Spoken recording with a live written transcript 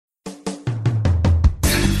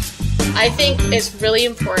I think it's really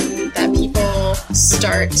important that people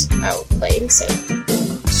start out playing safe.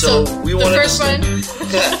 So we want the first one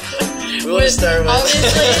we want to start with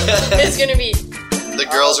obviously is going to be the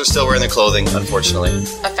girls are still wearing their clothing, unfortunately.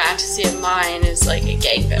 a fantasy of mine is like a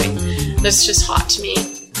gangbang. That's just hot to me.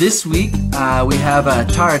 This week, we have a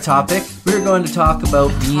Tara topic. We're going to talk about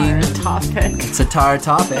being... It's a Tara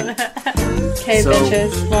topic. Okay,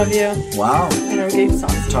 bitches. Love you. Wow. I know, getting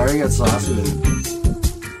saucy. Tara got saucy with it.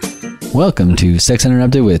 Welcome to Sex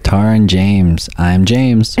Uninterrupted with Tara and James. I'm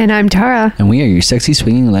James. And I'm Tara. And we are your sexy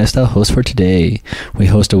swinging lifestyle hosts for today. We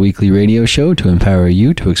host a weekly radio show to empower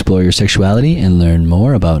you to explore your sexuality and learn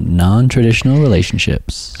more about non-traditional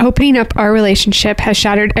relationships. Opening up our relationship has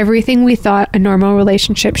shattered everything we thought a normal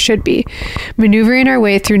relationship should be. Maneuvering our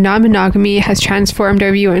way through non-monogamy has transformed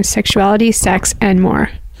our view on sexuality, sex, and more.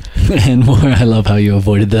 And more. I love how you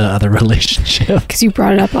avoided the other relationship. Because you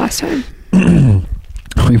brought it up last time.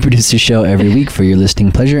 We produce a show every week for your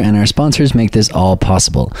listening pleasure, and our sponsors make this all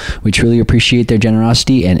possible. We truly appreciate their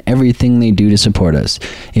generosity and everything they do to support us.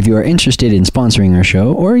 If you are interested in sponsoring our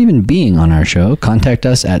show, or even being on our show, contact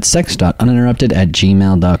us at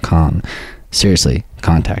sex.uninterrupted@gmail.com. Seriously,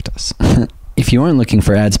 contact us. If you aren't looking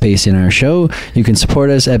for ad space in our show, you can support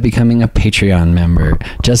us at becoming a Patreon member.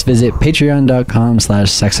 Just visit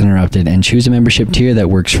patreon.com/sexuninterrupted and choose a membership tier that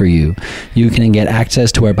works for you. You can get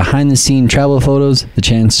access to our behind-the-scene travel photos, the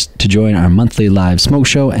chance to join our monthly live smoke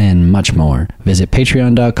show, and much more. Visit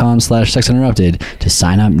patreon.com/sexuninterrupted to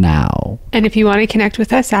sign up now. And if you want to connect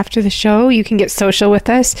with us after the show, you can get social with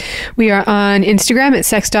us. We are on Instagram at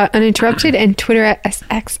sex.uninterrupted and Twitter at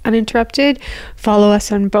sxuninterrupted. Follow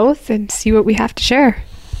us on both and see what we have to share.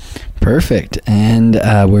 Perfect. And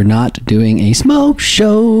we're not doing a smoke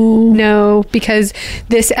show. No, because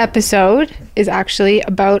this episode is actually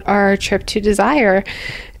about our trip to Desire,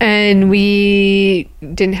 and we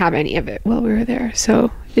didn't have any of it while we were there, so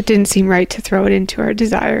it didn't seem right to throw it into our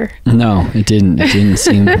Desire. No, it didn't. It didn't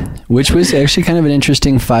seem, which was actually kind of an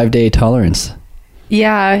interesting 5-day tolerance.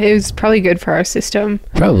 Yeah, it was probably good for our system.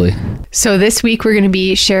 Probably. So this week we're going to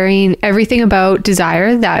be sharing everything about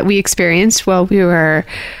Desire that we experienced while we were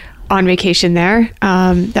on vacation there.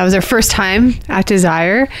 That was our first time at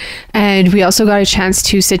Desire, and we also got a chance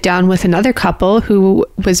to sit down with another couple who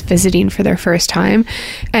was visiting for their first time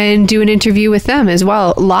and do an interview with them as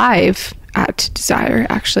well, live at Desire,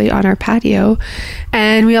 actually on our patio.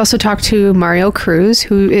 And we also talked to Cruz,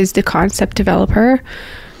 who is the concept developer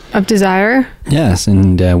of Desire. Yes,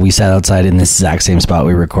 and we sat outside in this exact same spot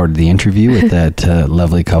we recorded the interview with that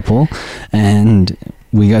lovely couple, and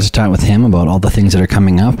we got to talk with him about all the things that are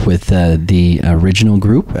coming up with the original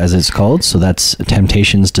group, as it's called. So that's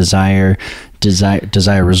Temptations, Desire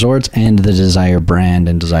Resorts, and the Desire brand,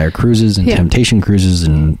 and Desire Cruises, and Temptation Cruises,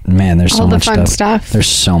 and man, there's so much stuff. There's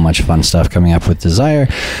so much fun stuff coming up with Desire,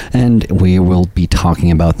 and we will be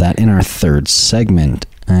talking about that in our third segment.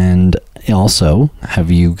 And also,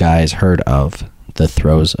 have you guys heard of the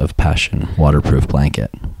Throes of Passion waterproof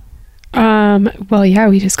blanket? Well, yeah,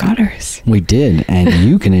 we just got ours. We did, and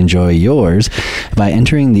you can enjoy yours by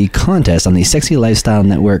entering the contest on the Sexy Lifestyle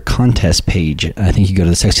Network contest page. I think you go to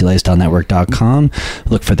the sexylifestylenetwork.com,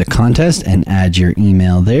 look for the contest, and add your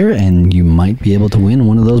email there, and you might be able to win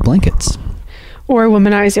one of those blankets. Or a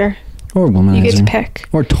womanizer. You get to pick.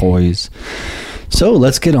 Or toys. So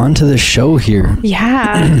let's get on to the show here.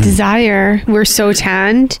 Yeah, Desire. We're so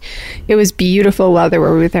tanned. It was beautiful weather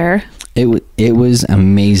where we were there. It was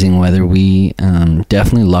amazing weather. We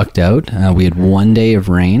definitely lucked out. We had one day of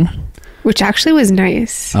rain. Which actually was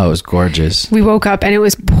nice. Oh, it was gorgeous. We woke up and it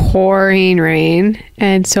was pouring rain.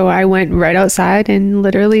 And so I went right outside and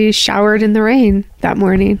literally showered in the rain that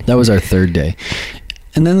morning. That was our third day.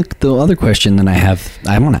 And then the other question that I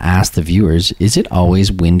want to ask the viewers, is it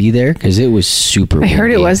always windy there? Because it was super windy. I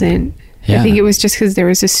heard it wasn't. Yeah. I think it was just because there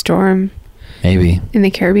was a storm. Maybe. In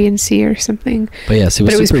the Caribbean Sea or something. But yes, it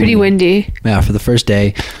was pretty windy. Yeah, for the first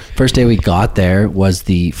day we got there was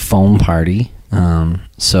the foam party.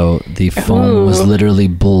 So the foam was literally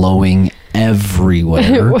blowing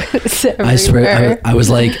everywhere. It was everywhere. I swear, I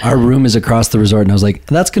was like, our room is across the resort, and I was like,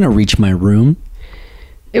 that's going to reach my room.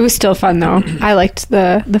 It was still fun though. I liked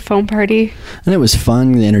the foam party. And it was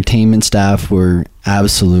fun. The entertainment staff were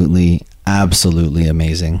absolutely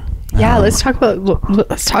amazing. Yeah, let's talk about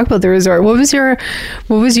the resort. What was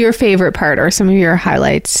your favorite part or some of your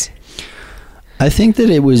highlights? I think that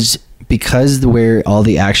it was because where all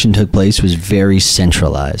the action took place was very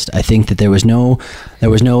centralized. I think that there was no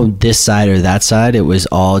this side or that side. It was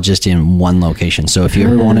all just in one location. So if you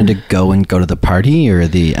ever wanted to go to the party or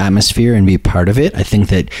the atmosphere and be part of it, I think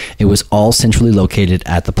that it was all centrally located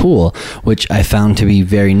at the pool, which I found to be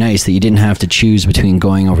very nice, that you didn't have to choose between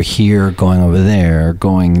going over here, or going over there, or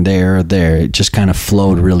going there or there. It just kind of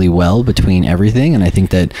flowed really well between everything, and I think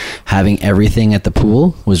that having everything at the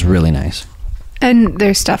pool was really nice. And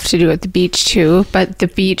there's stuff to do at the beach too, but the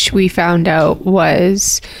beach we found out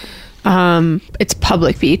was it's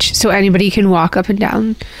public beach, so anybody can walk up and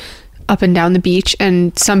down the beach,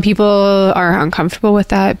 and some people are uncomfortable with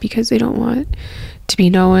that because they don't want to be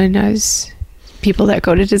known as people that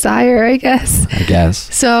go to Desire, I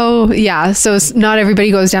guess. So yeah, so not everybody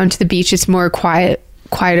goes down to the beach. It's more quieter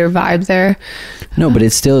vibe there. No, but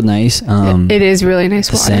it's still nice. It is really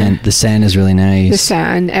nice water. The sand is really nice. The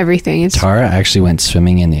sand, everything. Tara actually went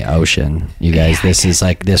swimming in the ocean. You guys, this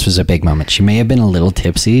was a big moment. She may have been a little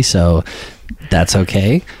tipsy, so that's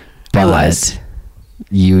okay. But I was.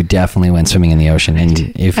 You definitely went swimming in the ocean,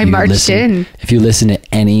 and if you listen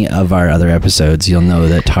to any of our other episodes, you'll know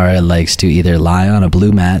that Tara likes to either lie on a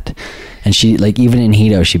blue mat, and she, like, even in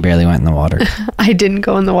Hito, she barely went in the water. I didn't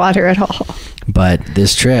go in the water at all. But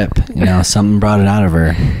this trip, something brought it out of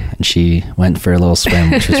her, and she went for a little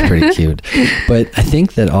swim, which was pretty cute. But I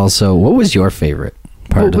think that also, what was your favorite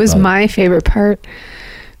part? What was my favorite part?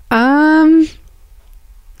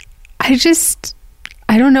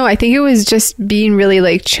 I don't know. I think it was just being really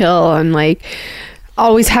like chill and like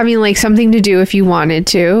always having like something to do if you wanted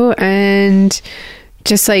to, and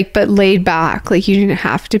just like, but laid back. Like you didn't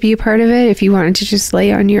have to be a part of it. If you wanted to just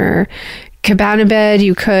lay on your cabana bed,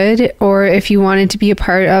 you could, or if you wanted to be a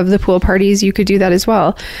part of the pool parties, you could do that as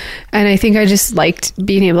well. And I think I just liked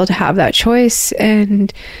being able to have that choice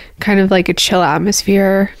and kind of like a chill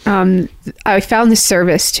atmosphere. I found the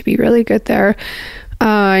service to be really good there.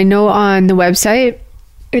 I know on the website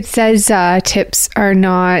it says tips are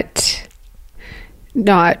not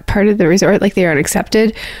part of the resort, like they aren't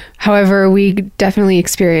accepted. However, we definitely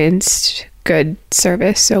experienced good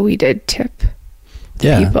service, so we did tip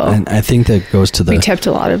people. And I think that goes to we tipped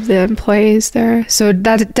a lot of the employees there, so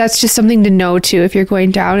that's just something to know too. If you're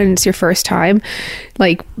going down and it's your first time,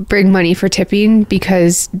 like, bring money for tipping,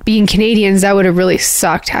 because being Canadians, that would have really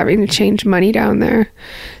sucked having to change money down there.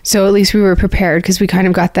 So at least we were prepared, because we kind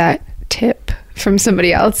of got that tip from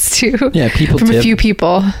somebody else too. Yeah, people from tip. A few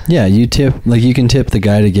people. Yeah, you tip, like, you can tip the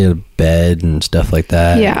guy to get a bed and stuff like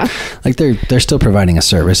that. Yeah, like they're still providing a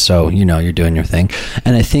service, so you're doing your thing.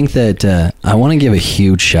 And I think that I want to give a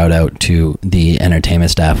huge shout out to the entertainment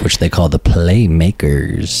staff, which they call the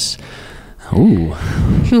Playmakers. Ooh,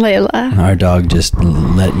 Layla, our dog just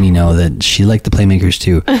let me know that she liked the Playmakers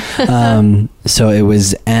too. So it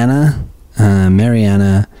was Anna,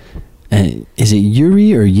 Mariana, is it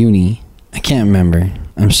Yuri or Uni? I can't remember.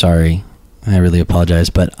 I'm sorry. I really apologize.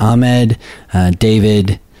 But Ahmed,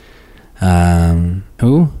 David,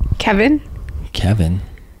 who? Kevin.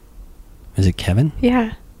 Is it Kevin?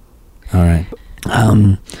 Yeah. All right.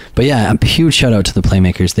 But yeah, a huge shout out to the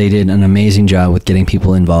Playmakers. They did an amazing job with getting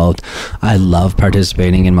people involved. I love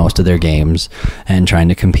participating in most of their games and trying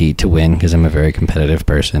to compete to win, because I'm a very competitive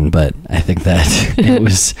person. But I think that it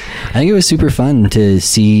was super fun to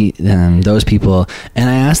see those people. And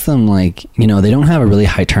I asked them, like, they don't have a really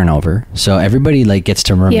high turnover, so everybody like gets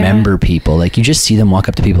to remember people. Like, you just see them walk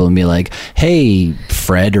up to people and be like, "Hey,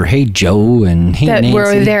 Fred," or "Hey, Joe," and "Hey, that Nancy."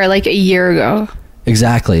 were there like a year ago.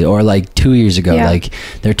 Exactly, or like 2 years ago. Yeah. Like,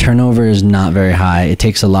 their turnover is not very high. It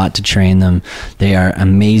takes a lot to train them. They are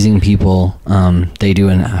amazing people. They do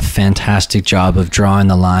a fantastic job of drawing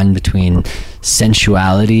the line between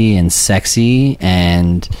sensuality and sexy,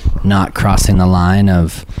 and not crossing the line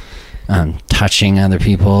of touching other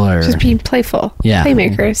people or just being playful. Yeah,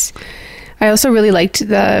 Playmakers. I also really liked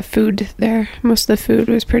the food there. Most of the food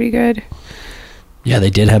was pretty good. Yeah,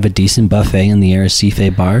 they did have a decent buffet in the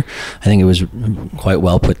Arrecife bar. I think it was quite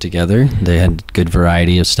well put together. They had good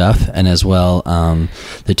variety of stuff, and as well,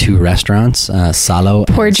 the two restaurants, Salo.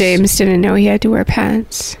 Poor James didn't know he had to wear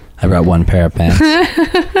pants. I brought one pair of pants.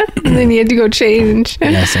 And then he had to go change.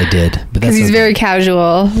 Yes, I did. Because he's very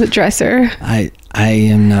casual dresser. I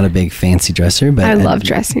am not a big fancy dresser, but I love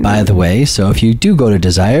dressing. By the way, so if you do go to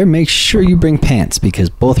Desire, make sure you bring pants,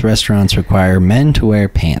 because both restaurants require men to wear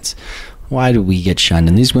pants. Why do we get shunned?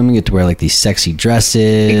 And these women get to wear like these sexy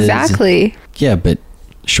dresses. Exactly. Yeah, but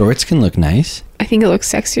shorts can look nice. I think it looks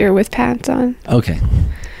sexier with pants on. Okay.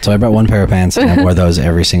 So I brought one pair of pants, and I wore those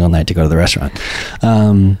every single night to go to the restaurant.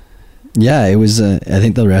 Yeah, it was, I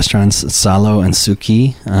think the restaurants, Salo and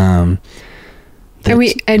Suki,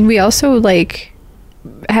 And we also like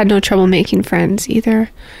had no trouble making friends either.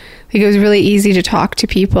 Like, it was really easy to talk to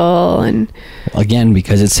people, and again,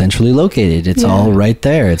 because it's centrally located, it's all right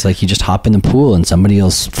there. It's like you just hop in the pool and somebody will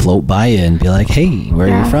float by you and be like, "Hey, where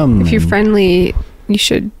are you from?" If you're friendly,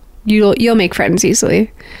 you'll make friends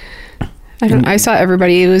easily. I saw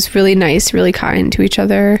everybody. It was really nice, really kind to each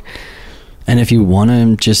other. And if you want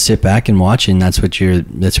to just sit back and watch, and that's what you're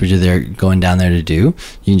there going down there to do,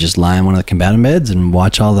 you can just lie on one of the combatant beds and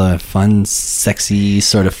watch all the fun, sexy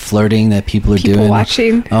sort of flirting that people are doing.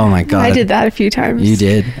 Watching. Oh my God. I did that a few times. You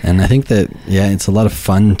did. And I think that, it's a lot of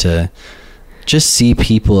fun to just see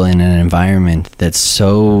people in an environment that's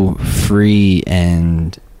so free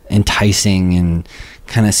and enticing and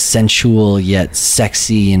kind of sensual yet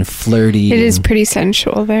sexy and flirty. It is pretty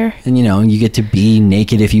sensual there. And you get to be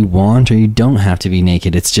naked if you want, or you don't have to be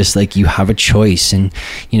naked. It's just like you have a choice. And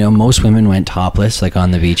most women went topless, like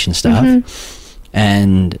on the beach and stuff.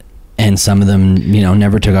 And some of them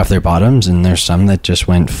never took off their bottoms, and there's some that just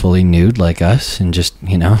went fully nude like us, and just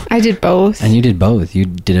I did both. And you did both. You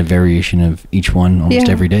did a variation of each one almost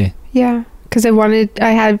every day. Yeah, because I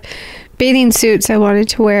had bathing suits I wanted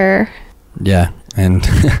to wear. Yeah. And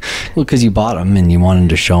well, because you bought them and you wanted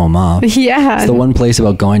to show them off. Yeah. It's the one place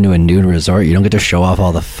about going to a nude resort, you don't get to show off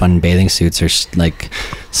all the fun bathing suits or like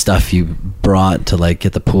stuff you brought to like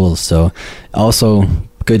get the pools. So also,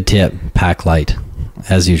 good tip, pack light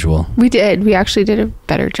as usual. We did. We actually did a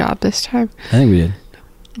better job this time. I think we did.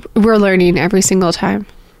 We're learning every single time.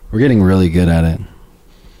 We're getting really good at it.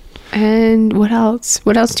 And what else?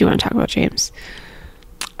 What else do you want to talk about, James?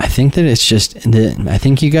 I think that it's just I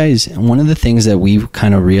think you guys, one of the things that we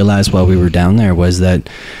kind of realized while we were down there was that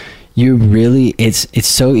it's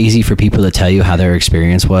so easy for people to tell you how their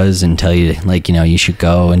experience was and tell you like, you should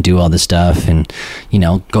go and do all this stuff and,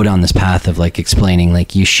 go down this path of like explaining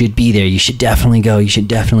like you should be there, you should definitely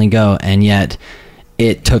go. And yet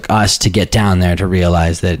it took us to get down there to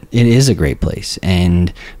realize that it is a great place.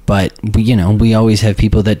 But we always have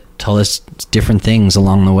people that tell us different things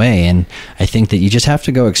along the way. And I think that you just have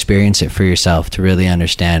to go experience it for yourself to really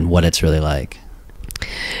understand what it's really like.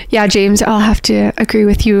 Yeah, James, I'll have to agree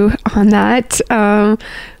with you on that. I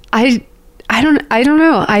don't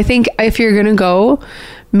know. I think if you're going to go,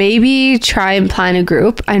 maybe try and plan a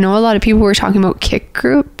group. I know a lot of people were talking about kick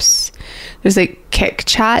groups. There's like kick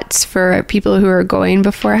chats for people who are going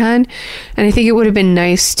beforehand. And I think it would have been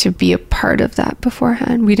nice to be a part of that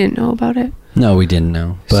beforehand. We didn't know about it. No, we didn't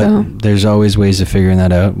know. But there's always ways of figuring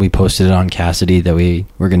that out. We posted it on Cassidy that we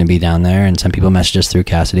were going to be down there, and some people messaged us through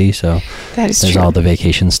Cassidy. So there's true. All the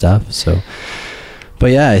vacation stuff. So, but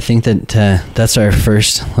yeah, I think that that's our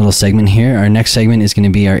first little segment here. Our next segment is going to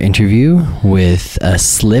be our interview with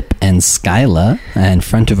Slip and Skyla in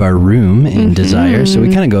front of our room in Desire. So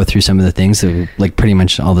we kind of go through some of the things that like pretty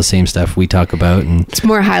much all the same stuff we talk about, and it's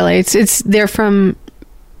more highlights. They're from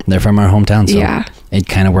our hometown, so it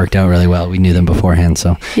kind of worked out really well. We knew them beforehand,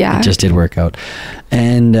 so it just did work out.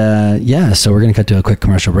 And so we're going to cut to a quick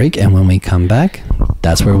commercial break, and when we come back,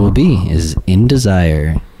 that's where we'll be, is in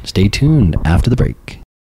Desire. Stay tuned after the break.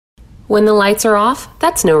 When the lights are off,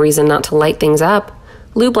 that's no reason not to light things up.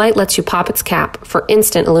 Lube Light lets you pop its cap for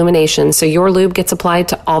instant illumination, so your lube gets applied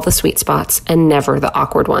to all the sweet spots and never the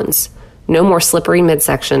awkward ones. No more slippery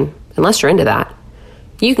midsection, unless you're into that.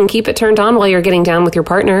 You can keep it turned on while you're getting down with your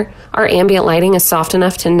partner. Our ambient lighting is soft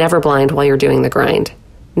enough to never blind while you're doing the grind.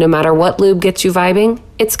 No matter what lube gets you vibing,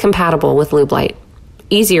 it's compatible with Lube Light.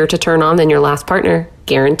 Easier to turn on than your last partner,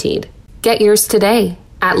 guaranteed. Get yours today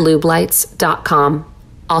at lubelights.com.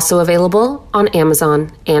 Also available on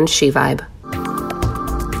Amazon and SheVibe.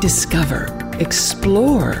 Discover,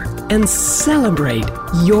 explore, and celebrate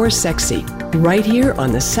your sexy right here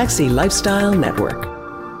on the Sexy Lifestyle Network.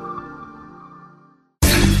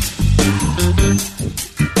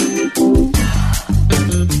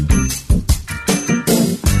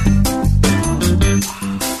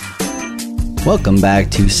 Welcome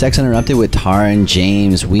back to Sex Interrupted with Tara and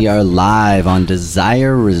James. We are live on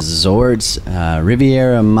Desire Resorts,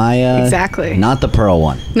 Riviera Maya. Exactly. Not the Pearl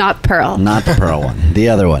one. Not Pearl. Not the Pearl one. The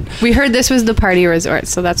other one. We heard this was the party resort,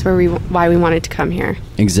 so that's why we wanted to come here.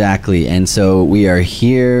 Exactly. And so we are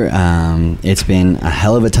here. It's been a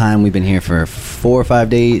hell of a time. We've been here for 4 or 5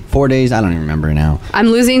 days. 4 days. I don't even remember now. I'm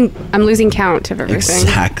losing count of everything.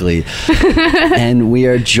 Exactly. And we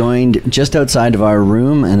are joined just outside of our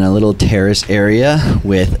room in a little terrace area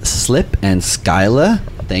with Slip and Skyla.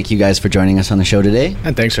 thank you guys for joining us on the show today.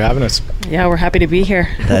 And thanks for having us. Yeah, we're happy to be here.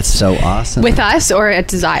 That's so awesome. With us or at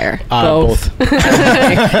Desire? Both.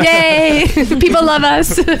 Yay! People love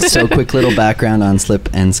us. So quick little background on Slip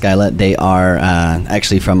and Skylet. They are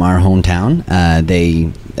actually from our hometown.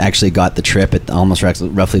 They actually got the trip at almost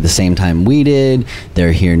roughly the same time we did.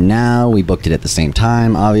 They're here now. We booked it at the same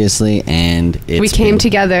time, obviously, and we came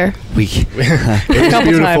together. A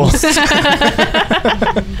couple times.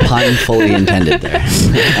 Pun fully intended there.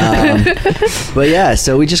 But yeah,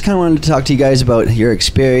 so we just kind of wanted to talk to you guys about your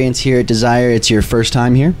experience here at Desire. It's your first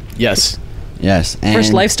time here? Yes. Yes. And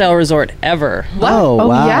First lifestyle resort ever. Oh,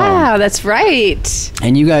 wow. Yeah, that's right.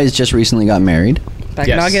 And you guys just recently got married. Back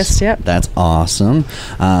in August, yep. That's awesome.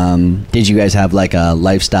 Did you guys have like a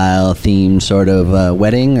lifestyle themed sort of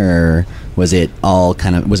wedding, or was it all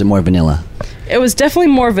was it more vanilla? It was definitely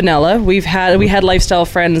more vanilla. We had lifestyle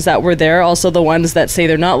friends that were there, also the ones that say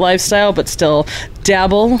they're not lifestyle but still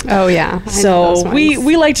dabble. Oh yeah. So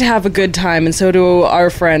we like to have a good time, and so do our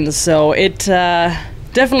friends. So it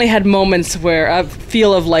definitely had moments where a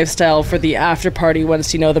feel of lifestyle for the after party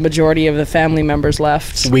once the majority of the family members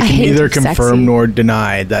left. We can neither confirm nor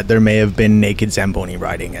deny that there may have been naked Zamboni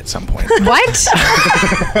riding at some point. What?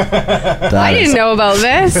 I didn't know about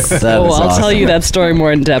this. I'll tell you that story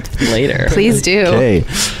more in depth later. Please do. Okay.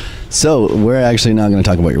 So we're actually not going to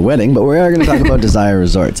talk about your wedding, but we are going to talk about Desire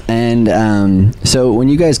Resorts. And so when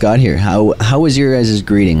you guys got here, how was your guys'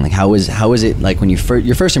 greeting? Like how was it like when your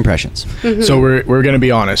first impressions? Mm-hmm. So we're going to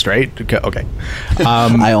be honest, right? Okay.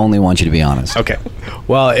 I only want you to be honest. Okay.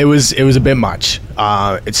 Well, it was a bit much.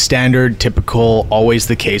 It's standard, typical, always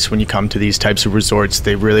the case when you come to these types of resorts.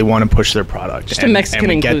 They really want to push their product. Just a Mexican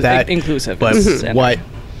inclusive. But what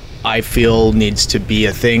I feel needs to be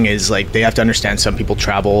a thing is like they have to understand some people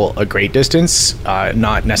travel a great distance,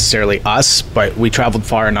 not necessarily us, but we traveled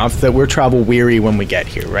far enough that we're travel weary when we get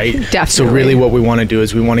here, right? Definitely. So really what we want to do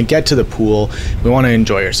is we want to get to the pool, we want to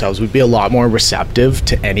enjoy ourselves. We'd be a lot more receptive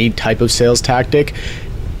to any type of sales tactic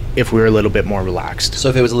if we were a little bit more relaxed. So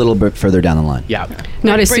if it was a little bit further down the line. Yeah.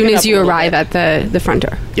 Not as soon as you arrive at the front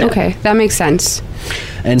door. Yeah. Okay, that makes sense.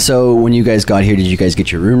 And so when you guys got here, did you guys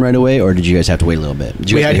get your room right away, or did you guys have to wait a little bit?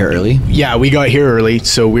 Did you guys get here early? Yeah, we got here early,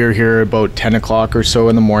 so we were here about 10 o'clock or so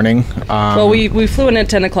in the morning. Well, we flew in at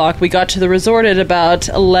 10 o'clock. We got to the resort at about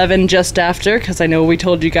 11 just after, because I know we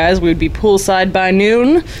told you guys we would be poolside by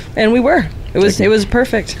noon, and we were. It was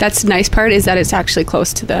perfect. That's the nice part is that it's actually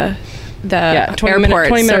close to the 20-minute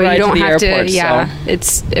airport, so ride you don't to the have airport, to. Yeah,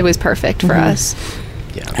 so. It was perfect for us.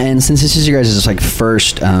 Yeah. And since this is your guys' like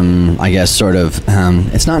first, I guess sort of,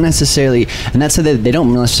 it's not necessarily, and that's so that they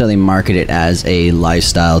don't necessarily market it as a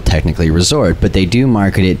lifestyle technically resort, but they do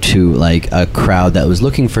market it to like a crowd that was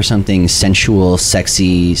looking for something sensual,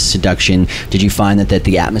 sexy, seduction. Did you find that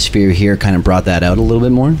the atmosphere here kind of brought that out a little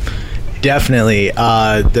bit more? Definitely.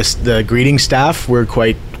 The greeting staff were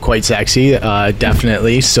quite sexy,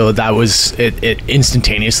 definitely. So that was it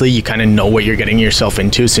instantaneously. You kind of know what you're getting yourself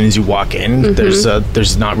into as soon as you walk in. Mm-hmm.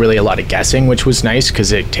 There's not really a lot of guessing, which was nice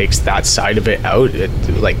because it takes that side of it out.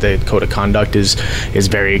 Like the code of conduct is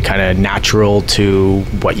very kind of natural to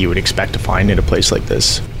what you would expect to find in a place like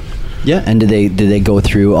this. Yeah, and did they go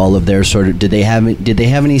through all of their sort of? Did they have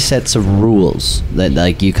any sets of rules that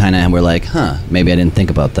like you kind of were like, maybe I didn't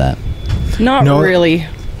think about that? Not really.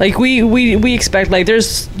 Like we expect, like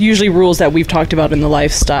there's usually rules that we've talked about in the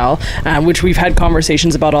lifestyle, which we've had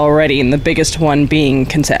conversations about already, and the biggest one being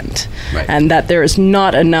consent. Right. And that there is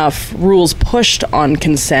not enough rules pushed on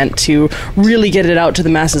consent to really get it out to the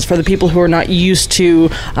masses for the people who are not used to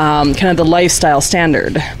kind of the lifestyle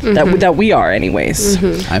standard that we are anyways.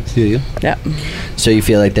 I feel you. Yeah. So you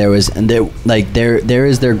feel like there is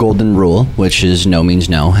their golden rule, which is no means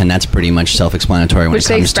no, and that's pretty much self-explanatory when which it comes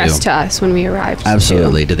to. Which they expressed to us when we arrived.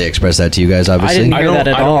 Absolutely. Did they express that to you guys? Obviously, I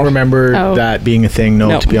don't remember that being a thing.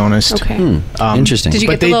 No, to be honest. Okay. Interesting. Did you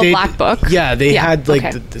get the little black book? Yeah, they had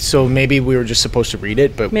like. So maybe we were just supposed to read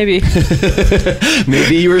it, but maybe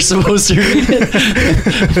you were supposed to read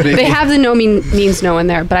it. They have the no means no in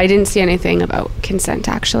there, but I didn't see anything about consent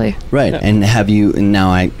actually. Right. And have you?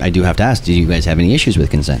 Now I do have to ask. Do you guys have any issues with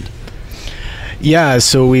consent? Yeah.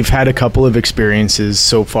 So we've had a couple of experiences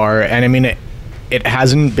so far, and I mean, it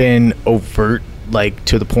hasn't been overt, like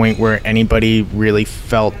to the point where anybody really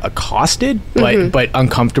felt accosted, but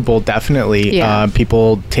uncomfortable, definitely. Yeah.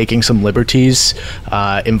 People taking some liberties,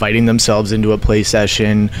 inviting themselves into a play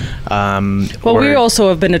session. We also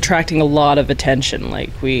have been attracting a lot of attention. Like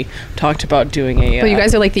we talked about doing a. Well, you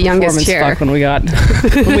guys are like the youngest here when we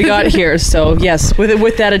got here. So yes,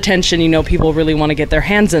 with that attention, people really want to get their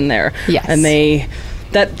hands in there. Yes, and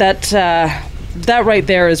that right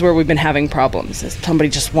there is where we've been having problems. Somebody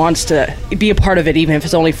just wants to be a part of it, even if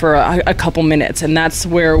it's only for a couple minutes, and that's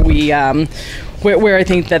where we where I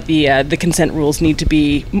think that the consent rules need to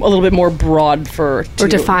be a little bit more broad or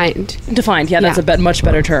defined. Yeah, that's a much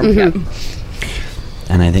better term. Mm-hmm. Yeah.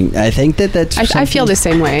 And I think that's I feel the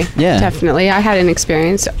same way. Yeah. Definitely. I had an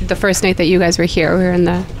experience the first night that you guys were here. We were in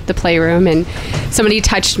the playroom and somebody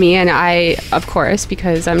touched me, and I, of course,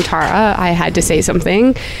 because I'm Tara, I had to say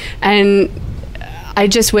something. And I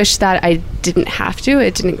just wish that I didn't have to.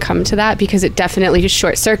 It didn't come to that, because it definitely just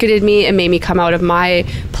short-circuited me. It made me come out of my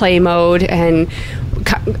play mode, and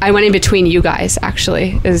I went in between you guys,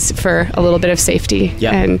 actually, is for a little bit of safety.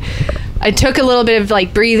 Yeah. And I took a little bit of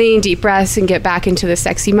like breathing, deep breaths, and get back into the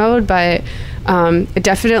sexy mode, but it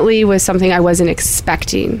definitely was something I wasn't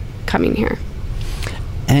expecting coming here.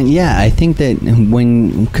 And yeah, I think that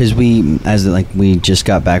because we just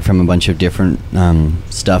got back from a bunch of different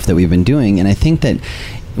stuff that we've been doing, and I think that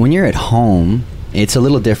when you're at home, it's a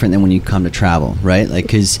little different than when you come to travel, right? Like,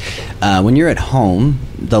 because when you're at home,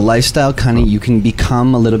 the lifestyle you can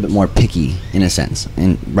become a little bit more picky in a sense,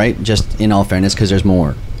 and right, just in all fairness, because there's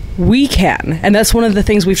more. We can, and that's one of the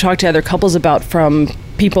things we've talked to other couples about, from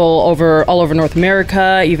people all over North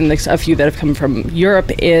America, even a few that have come from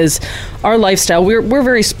Europe, is our lifestyle. We're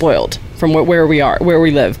very spoiled from where we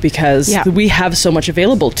live, because we have so much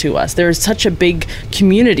available to us. There's such a big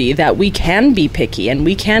community that we can be picky, and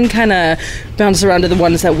we can kind of bounce around to the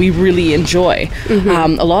ones that we really enjoy.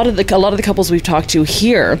 Mm-hmm. A lot of the couples we've talked to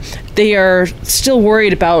here, they are still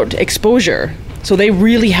worried about exposure. So they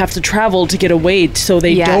really have to travel to get away so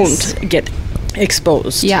they don't get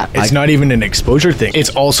exposed. Yeah. It's not even an exposure thing. It's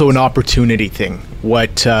also an opportunity thing.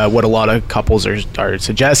 What a lot of couples are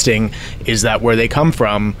suggesting is that where they come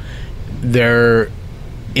from, there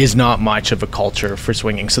is not much of a culture for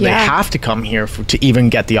swinging. So they have to come here to even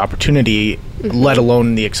get the opportunity, let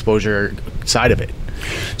alone the exposure side of it.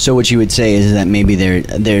 So what you would say is that maybe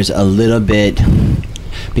there's a little bit...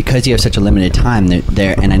 Because you have such a limited time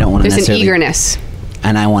there, and I don't want to necessarily... There's an eagerness.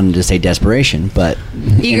 And I wanted to say desperation, but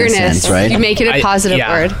eagerness, in a sense, right? You make it a positive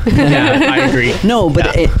word. Yeah, I agree. No,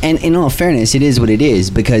 but and in all fairness, it is what it is,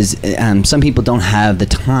 because some people don't have the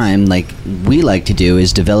time, like we like to do,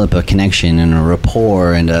 is develop a connection and a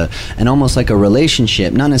rapport and almost like a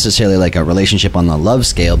relationship, not necessarily like a relationship on the love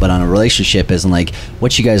scale, but on a relationship as in like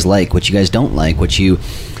what you guys like, what you guys don't like,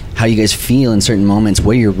 how you guys feel in certain moments,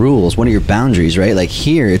 what are your rules, what are your boundaries, right? Like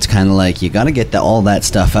here, it's kind of like you got to get all that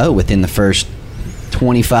stuff out within the first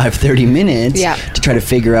 25, 30 minutes to try to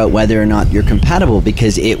figure out whether or not you're compatible,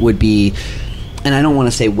 because it would be, and I don't want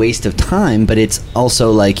to say waste of time, but it's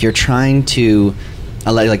also like you're trying to,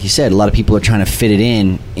 like you said, a lot of people are trying to fit it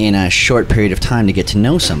in a short period of time to get to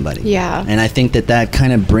know somebody. Yeah. And I think that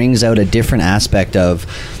kind of brings out a different aspect of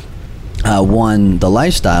the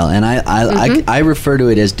lifestyle, and I refer to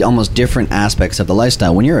it as almost different aspects of the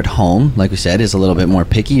lifestyle. When you're at home, like we said, is a little bit more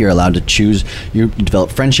picky. You're allowed to choose. You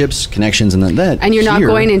develop friendships, connections, and that. And you're not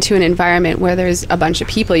going into an environment where there's a bunch of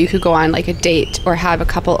people. You could go on like a date or have a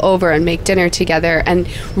couple over and make dinner together and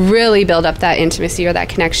really build up that intimacy or that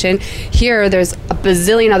connection. Here, there's a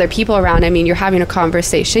bazillion other people around. I mean, you're having a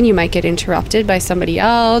conversation. You might get interrupted by somebody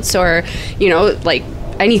else, or like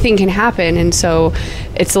anything can happen, and so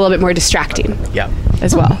it's a little bit more distracting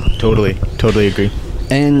as well. Totally agree.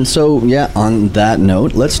 And so on that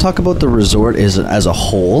note, let's talk about the resort as a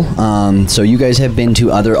whole. So you guys have been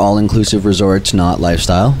to other all-inclusive resorts, not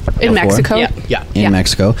lifestyle, in Mexico. In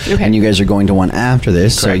Mexico. Okay. And you guys are going to one after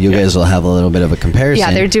this. Correct, so you guys will have a little bit of a comparison.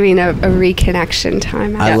 Yeah, they're doing a reconnection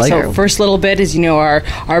time. So first little bit is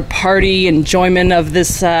our party enjoyment of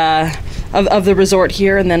this of the resort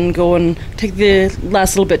here, and then go and take the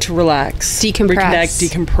last little bit to relax,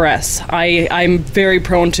 decompress. I'm very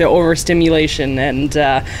prone to overstimulation, and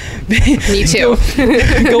me too.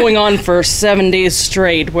 Going on for 7 days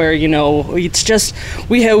straight, where it's just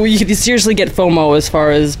we could seriously get FOMO as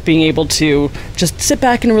far as being able to just sit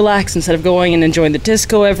back and relax instead of going and enjoying the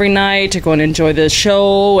disco every night, or going to enjoy the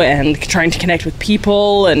show and trying to connect with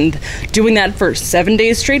people, and doing that for 7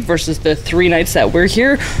 days straight versus the 3 nights that we're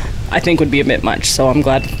here, I think would be a bit much. So I'm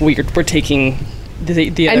glad we're taking the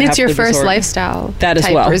other and it's half your of the first resort. lifestyle that as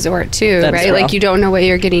type well. resort too, that right? Like you don't know what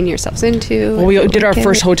you're getting yourselves into. Well, we did our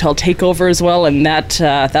first hotel takeover as well, and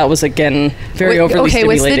that was again very overly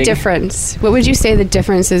stimulating. What's the difference? What would you say the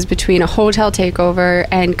difference is between a hotel takeover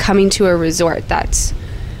and coming to a resort that's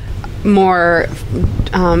more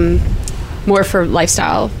for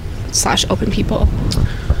lifestyle / open people?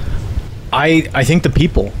 I think the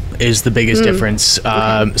people. is the biggest difference.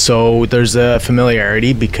 So there's a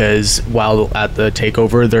familiarity, because while at the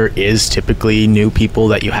takeover there is typically new people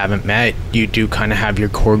that you haven't met, you do kind of have your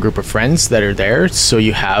core group of friends that are there. So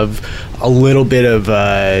you have a little bit of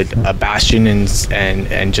a bastion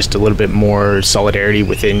and just a little bit more solidarity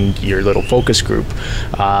within your little focus group.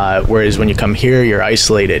 Whereas when you come here, you're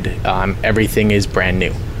isolated. Everything is brand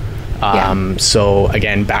new. So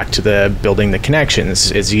again, back to the building the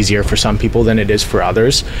connections. It's easier for some people than it is for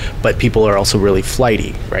others, but people are also really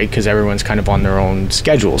flighty, right? Because everyone's kind of on their own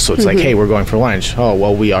schedule. So it's like, hey, we're going for lunch. Oh,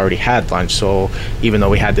 well, we already had lunch. So even though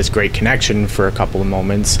we had this great connection for a couple of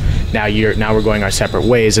moments, now we're going our separate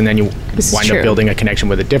ways, and then you wind up building a connection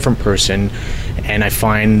with a different person. And I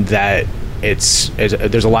find that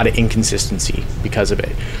there's a lot of inconsistency because of it,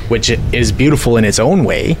 which is beautiful in its own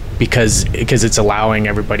way, because it's allowing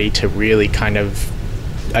everybody to really kind of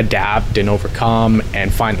adapt and overcome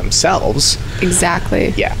and find themselves. Exactly.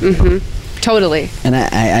 Yeah. Totally. And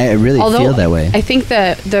I really feel that way. I think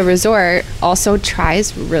the resort also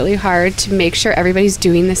tries really hard to make sure everybody's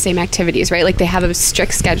doing the same activities, right? Like they have a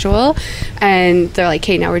strict schedule, and they're like,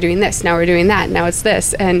 hey, now we're doing this, now we're doing that, now it's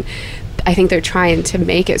this. And I think they're trying to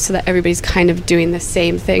make it so that everybody's kind of doing the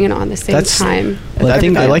same thing and on the same time. Well,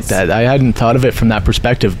 I like that. I hadn't thought of it from that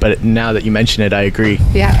perspective, but now that you mention it, I agree.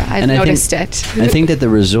 Yeah, I've noticed it. I think that the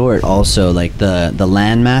resort also, like the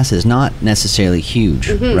land mass is not necessarily huge,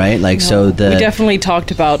 right? Like we definitely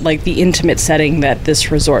talked about like the intimate setting that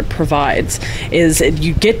this resort provides. Is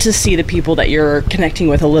you get to see the people that you're connecting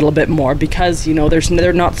with a little bit more, because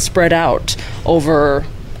they're not spread out over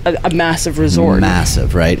a massive resort.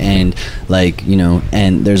 Massive, right? And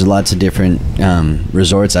and there's lots of different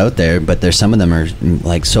resorts out there, but there's some of them are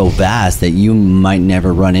like so vast that you might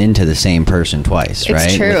never run into the same person twice, right?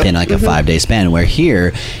 True. Within like a 5-day span. Where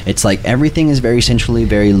here, it's like everything is very centrally,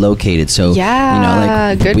 very located. So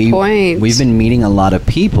good point. We've been meeting a lot of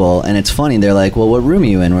people, and it's funny. They're like, "Well, what room are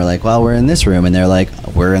you in?" We're like, "Well, we're in this room," and they're like,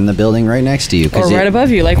 "We're in the building right next to you," or right above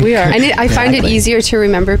you, like we are. And I find it easier to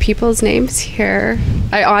remember people's names here.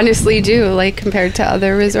 I honestly do, like compared to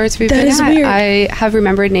other resorts we've been at. Weird. I have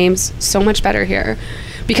remembered names so much better here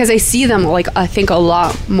because I see them like I think a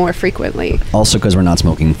lot more frequently. Also because we're not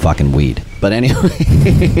smoking fucking weed. But anyway.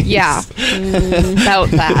 Yeah.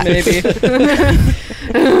 About that. Maybe.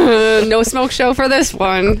 No smoke show for this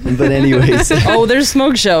one. But anyways. There's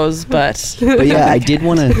smoke shows, but. But yeah, I did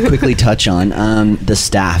want to quickly touch on the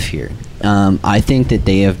staff here. I think that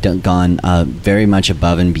they have gone very much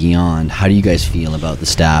above and beyond. How do you guys feel about the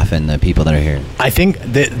staff and the people that are here? I think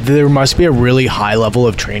that there must be a really high level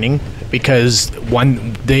of training, because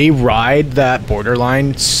they ride that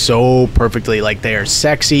borderline so perfectly. Like they are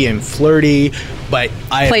sexy and flirty, but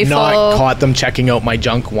I have not caught them checking out my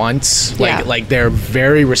junk once. Like they're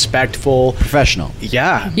very respectful, professional.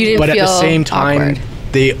 Yeah, you didn't but feel at the same time, awkward.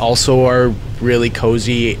 They also are really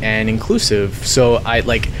cozy and inclusive. So I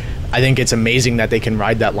think it's amazing that they can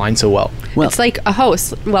ride that line so well. It's like a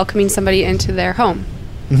host welcoming somebody into their home.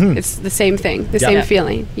 It's the same thing, same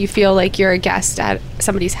feeling. You feel like you're a guest at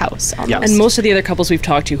somebody's house almost. And most of the other couples we've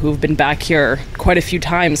talked to who've been back here quite a few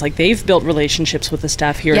times, like they've built relationships with the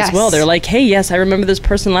staff here as well. They're like, hey, yes, I remember this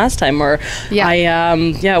person last time, or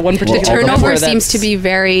one particular the turnover seems to be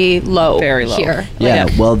very low here. Yeah,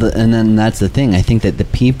 and then that's the thing. I think that the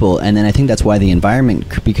people, and then I think that's why the environment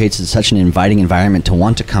creates such an inviting environment to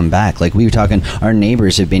want to come back. Like we were talking, our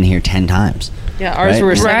neighbors have been here 10 times. Yeah, ours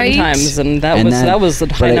were 7 times, and that was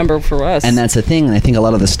a high number for us. And that's the thing, and I think a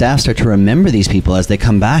lot of the staff start to remember these people as they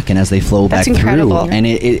come back and as they flow back through. And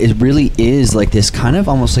it really is like this kind of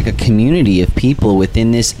almost like a community of people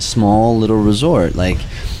within this small little resort. Like,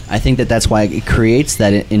 I think that's why it creates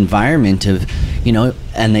that environment of,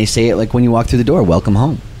 and they say it like when you walk through the door, welcome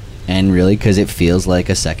home. And really, because it feels like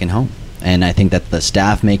a second home. And I think that the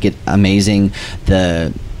staff make it amazing.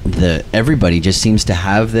 Everybody just seems to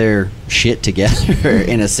have their shit together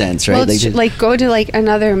in a sense, right? Well, they just like go to like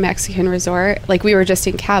another Mexican resort. Like we were just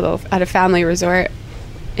in Cabo at a family resort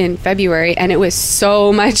in February, and it was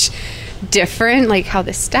so much different, like how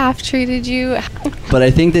the staff treated you. But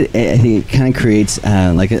I think it kind of creates,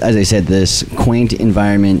 like as I said, this quaint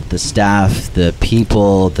environment, the staff, the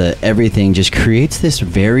people, the everything just creates this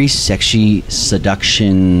very sexy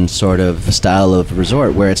seduction sort of style of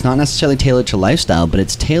resort where it's not necessarily tailored to lifestyle, but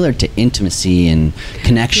it's tailored to intimacy and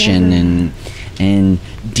connection and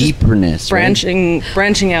deeperness,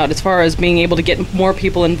 branching out as far as being able to get more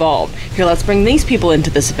people involved. Here, let's bring these people into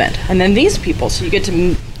this event, and then these people, so you get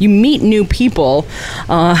to you meet new people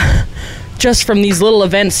just from these little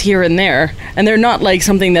events here and there, and they're not like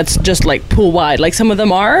something that's just like pool wide. Like some of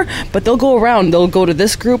them are, but they'll go around. They'll go to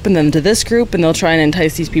this group and then to this group, and they'll try and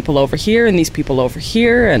entice these people over here and these people over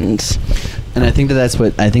here, and I think that's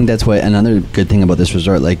what another good thing about this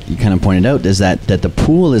resort, like you kind of pointed out, is that the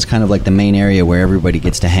pool is kind of like the main area where everybody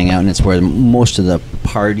gets to hang out, and it's where most of the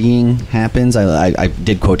partying happens. I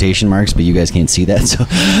did quotation marks, but you guys can't see that. So,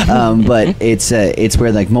 but it's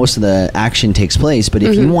where like most of the action takes place. But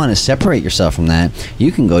if you want to separate yourself from that,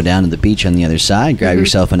 you can go down to the beach on the other side, grab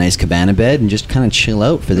yourself a nice cabana bed, and just kind of chill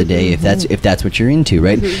out for the day if that's what you're into,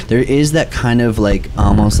 right? There is that kind of like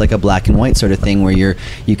almost like a black and white sort of thing where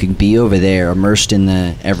you can be over there immersed in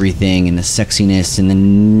the everything and the sexiness and the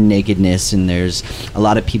nakedness, and there's a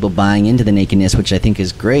lot of people buying into the nakedness, which I think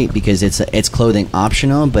is great because it's clothing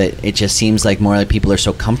optional, but it just seems like more like people are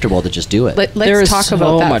so comfortable to just do it. Let's talk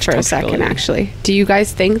about that for a second, actually. Do you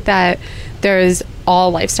guys think that there's all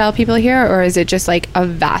lifestyle people here, or is it just like a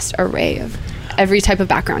vast array of every type of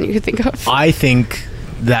background you could think of? I think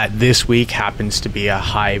that this week happens to be a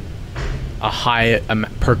high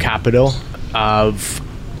per capita of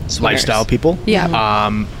lifestyle people. Yeah.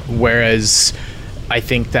 Whereas I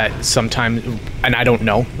think that sometimes, and I don't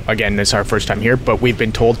know, again, it's our first time here, but we've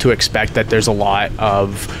been told to expect that there's a lot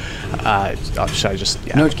of should I just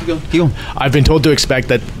No, keep going. I've been told to expect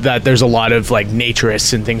that there's a lot of like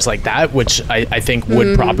naturists and things like that, which I think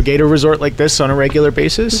would propagate a resort like this on a regular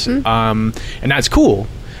basis. And that's cool.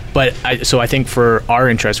 But I think for our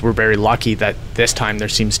interest, we're very lucky that this time there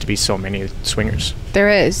seems to be so many swingers. There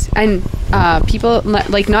is. And people,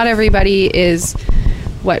 like, not everybody is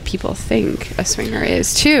what people think a swinger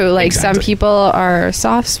is, too. Like, some people are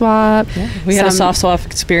soft swap. Yeah. We had a soft swap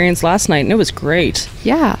experience last night, and it was great.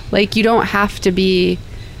 Yeah. Like, you don't have to be...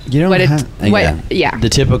 You don't the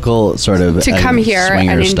typical sort of to come here and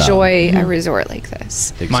enjoy style. a resort like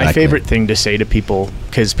this. Exactly. My favorite thing to say to people,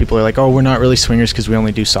 because people are like, oh, we're not really swingers because we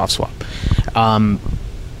only do soft swap.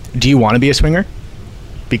 Do you want to be a swinger?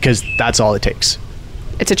 Because that's all it takes.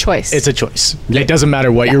 It's a choice. It's a choice. It doesn't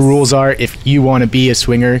matter what your rules are. If you want to be a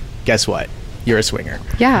swinger, guess what? You're a swinger.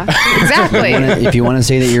 Yeah, exactly. If you want to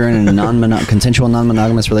say that you're in a consensual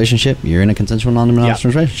non-monogamous relationship, you're in a consensual non-monogamous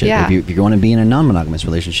relationship. Yeah. If you want to be in a non-monogamous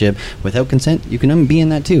relationship without consent, you can be in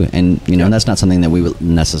that too. And that's not something that we will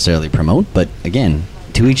necessarily promote. But again,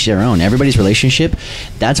 to each their own. Everybody's relationship.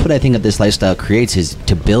 That's what I think that this lifestyle creates, is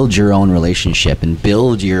to build your own relationship and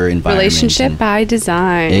build your environment. Relationship by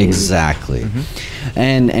design. Exactly.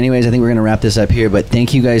 And anyways, I think we're going to wrap this up here, but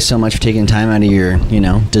thank you guys so much for taking time out of your,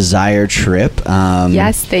 Desire trip.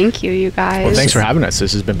 Yes, thank you guys. Well, thanks for having us.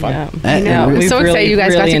 This has been fun. Yeah. I know. I'm so excited you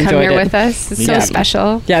guys got to come here it. with us. It's so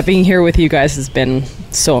special. Yeah, being here with you guys has been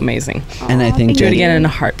so amazing. And I think do it again in a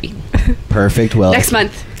heartbeat. Perfect. Well, next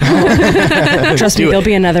month. Trust me, there'll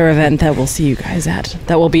be another event that we'll see you guys at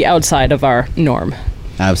that will be outside of our norm.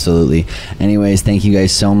 Absolutely. Anyways, thank you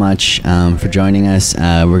guys so much for joining us.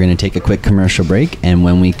 We're going to take a quick commercial break, and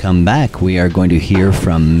when we come back, we are going to hear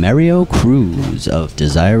from Cruz of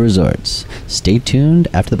Desire Resorts. Stay tuned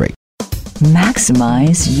after the break.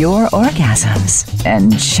 Maximize your orgasms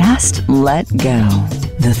and just let go.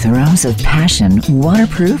 The Throes of Passion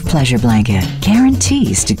waterproof pleasure blanket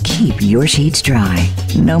guarantees to keep your sheets dry,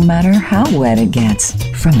 no matter how wet it gets.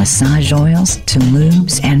 From massage oils to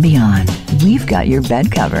lubes and beyond, we've got your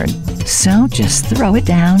bed covered. So just throw it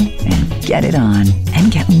down and get it on,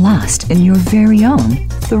 and get lost in your very own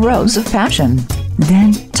Throes of Passion.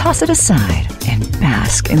 Then toss it aside and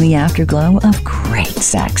bask in the afterglow of great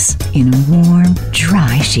sex in warm,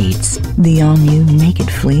 dry sheets. The all-new Naked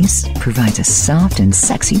Fleece provides a soft and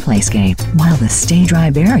sexy playscape, while the Stay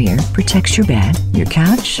Dry barrier protects your bed, your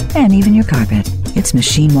couch, and even your carpet. It's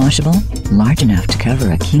machine washable, large enough to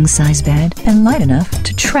cover a king-size bed, and light enough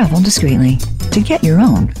to travel discreetly. To get your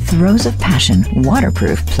own Throes of Passion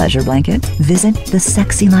waterproof pleasure blanket, visit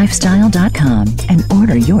thesexylifestyle.com and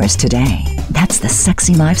order yours today. That's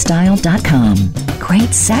thesexylifestyle.com.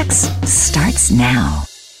 Great sex starts now.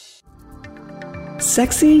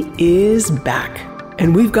 Sexy is back,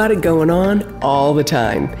 and we've got it going on all the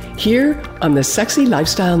time here on the Sexy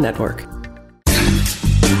Lifestyle Network.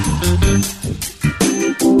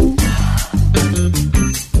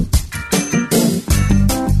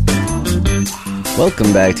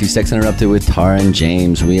 Welcome back to Sex Interrupted with Tara and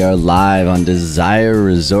James. We are live on Desire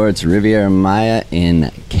Resorts Riviera Maya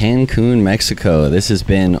in Cancun, Mexico. This has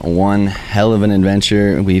been one hell of an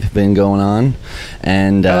adventure we've been going on.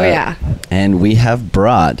 And and we have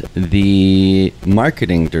brought the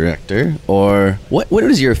marketing director, or what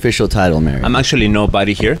is your official title, Mary? I'm actually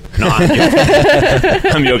nobody here. No, I'm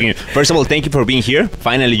joking. I'm joking. First of all, thank you for being here.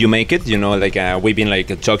 Finally, you make it. You know, we've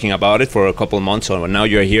been talking about it for a couple months, so now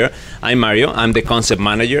you're here. I'm Mario. I'm the concept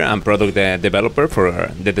manager and product developer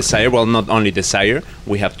for the Desire. Well, not only Desire.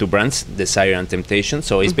 We have two brands, Desire and Temptation.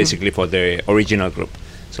 So it's basically for the original group.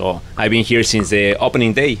 So I've been here since the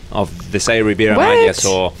opening day of Desire Riviera Maya.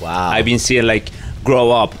 So I've been seeing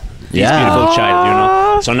grow up this beautiful child, you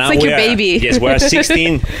know. So now it's like your baby. Yes, we're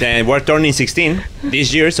 16. We're turning 16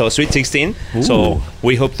 this year, so sweet 16. Ooh. So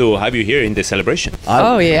we hope to have you here in the celebration.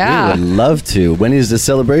 We would love to. When is the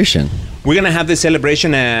celebration? We're going to have the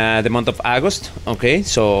celebration the month of August, okay?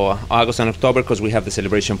 So August and October, because we have the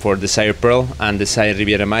celebration for Desire Pearl and Desire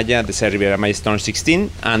Riviera Maya. Desire Riviera Maya is turned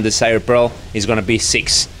 16, and Desire Pearl is going to be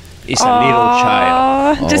 6. It's a little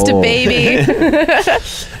child. Just a baby.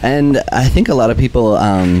 And I think a lot of people.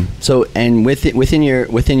 Within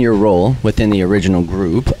your role within the original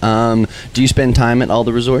group, do you spend time at all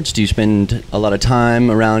the resorts? Do you spend a lot of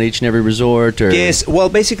time around each and every resort? Or? Yes. Well,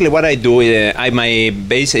 basically, what I do, my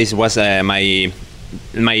base was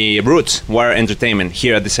my roots were entertainment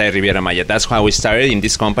here at Desire Riviera Maya. That's how we started in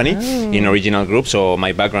this company, in original group. So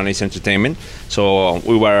my background is entertainment. So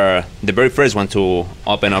we were the very first one to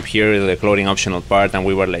open up here the clothing optional part, and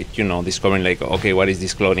we were discovering okay, what is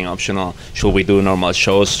this clothing optional? Should we do normal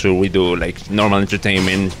shows? Should we do normal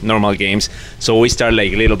entertainment, normal games? So we start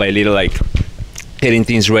little by little getting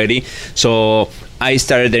things ready. So I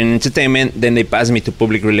started in entertainment, then they passed me to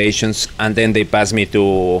public relations, and then they passed me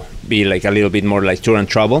to be a little bit more tour and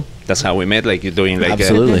travel. That's how we met, doing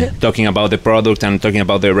Absolutely. Talking about the product and talking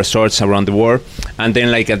about the resorts around the world. And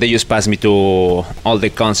then they just passed me to all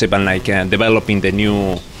the concept and developing the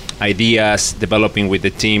new ideas, developing with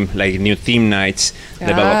the team, new theme nights,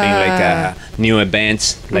 developing new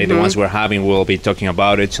events, the ones we're having. We'll be talking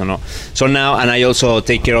about it. So now, and I also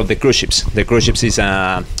take care of the cruise ships. The cruise ships is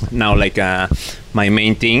now my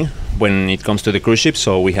main thing when it comes to the cruise ships.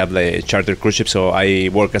 So we have the charter cruise ship. So I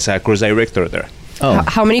work as a cruise director there. Oh.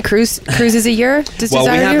 How many cruises a year does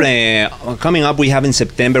Desire we have coming up. We have in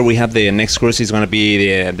September. We have the next cruise is going to be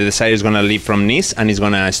the Desire is going to leave from Nice and it's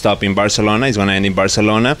going to stop in Barcelona. It's going to end in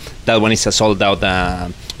Barcelona. That one is a sold out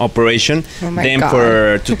operation. Oh my then God.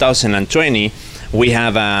 For 2020. We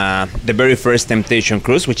have the very first Temptation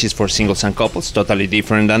cruise, which is for singles and couples, totally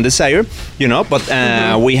different than Desire,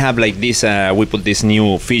 But we have this. We put this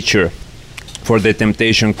new feature for the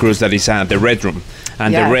Temptation cruise that is the Red Room,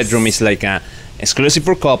 and the Red Room is exclusive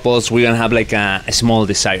for couples. We're gonna have a small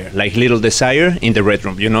Desire, little Desire in the Red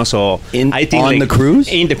Room, So I think on the cruise?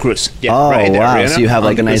 In the cruise, yeah. Oh, right there, wow! So you have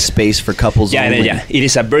a nice space for couples. Yeah, only. yeah. It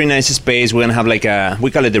is a very nice space. We're gonna have we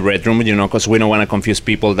call it the Red Room, because we don't want to confuse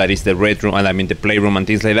people. That is the Red Room, and I mean the playroom and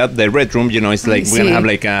things like that. The Red Room, it's we're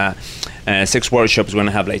gonna have sex workshops. We're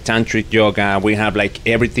gonna have tantric yoga. We have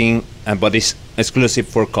everything, but it's exclusive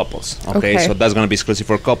for couples. Okay, so that's gonna be exclusive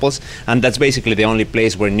for couples, and that's basically the only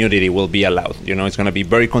place where nudity will be allowed. It's gonna be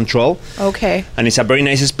very controlled. Okay. And it's a very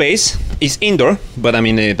nice space. It's indoor, but I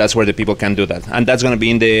mean that's where the people can do that, and that's gonna be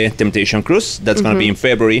in the Temptation cruise. That's gonna be in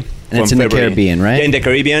February. And it's in the Caribbean, right? Yeah, in the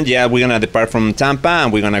Caribbean. Yeah, we're gonna depart from Tampa,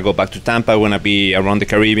 and we're gonna go back to Tampa. We're gonna be around the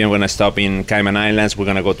Caribbean. We're gonna stop in Cayman Islands. We're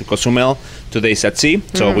gonna go to Cozumel. 2 days at sea.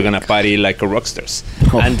 So we're gonna party like a rock stars.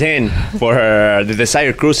 And then for the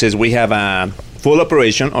Desire cruises, we have a full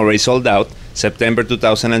operation already sold out. September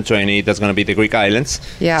 2020. That's gonna be the Greek islands.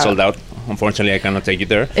 Yeah. Sold out. Unfortunately, I cannot take you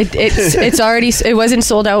there. It's already. It wasn't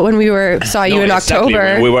sold out when we saw you in exactly.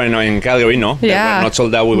 October. We were in Calgary. No, yeah, we were not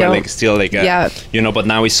sold out. We were still but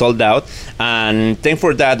now it's sold out. And thank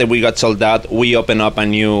for that we got sold out. We open up a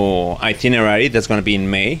new itinerary that's going to be in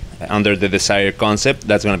May under the Desire concept.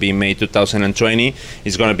 That's going to be in May 2020.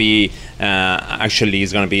 It's going to be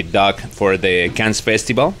it's going to be docked for the Cannes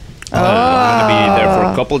Festival. We're going to be there for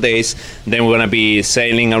a couple days. Then we're going to be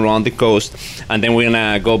sailing around the coast. And then we're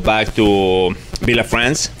going to go back to Villa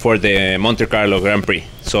France for the Monte Carlo Grand Prix.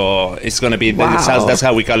 So it's going to be, that's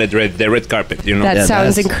how we call it, the red carpet. That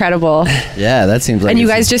sounds incredible. Yeah, that seems like... And you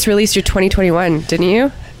guys just released your 2021, didn't you?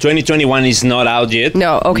 2021 is not out yet.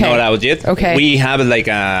 No, okay. Not out yet. Okay. We have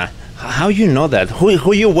how you know that?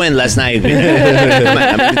 Who you went last night?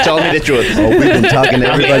 Tell me the truth. Oh, we've been talking to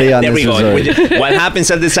everybody on this resort. What happens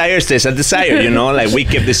at Desire stays at Desire, we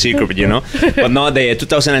kept the secret, But no, the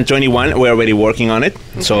 2021, we're already working on it.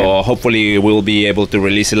 So hopefully we'll be able to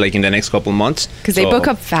release it like in the next couple months. Because they book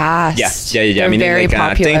up fast. Yeah. They're I mean, very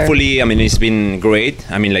popular. thankfully, I mean, it's been great.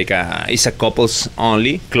 I mean, it's a couples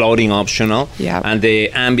only, clothing optional. Yeah. And the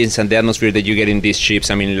ambience and the atmosphere that you get in these trips,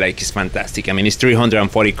 I mean, it's fantastic. I mean, it's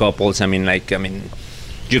 340 couples. I mean,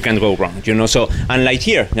 you can't go wrong, So, unlike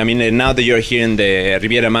here, I mean, now that you're here in the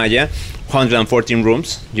Riviera Maya, 114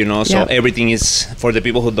 rooms, so everything is, for the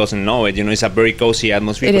people who doesn't know it, it's a very cozy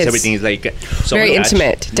atmosphere because everything is so very attached.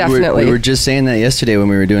 intimate, definitely. We were just saying that yesterday when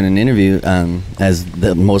we were doing an interview, as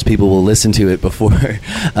most people will listen to it before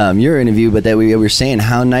your interview, but that we were saying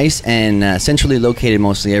how nice and centrally located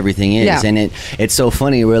mostly everything is. Yeah. And it's so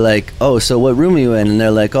funny. We're like, oh, so what room are you in? And they're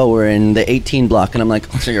like, oh, we're in the 18 block. And I'm like,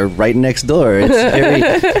 oh, so you're right next door. It's very,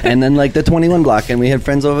 and then the 21 block, and we have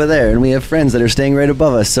friends over there, and we have friends that are staying right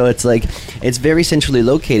above us. So it's it's very centrally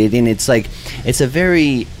located, and it's a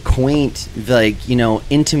very quaint,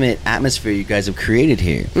 intimate atmosphere you guys have created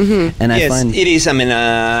here. Mm-hmm. And yes, I find it is. I mean,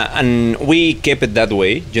 and we kept it that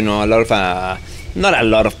way. A lot of not a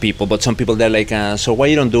lot of people, but some people they're so why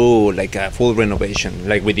you don't do a full renovation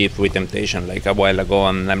like we did with Temptation a while ago?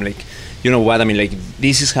 And I'm like, you know what? I mean,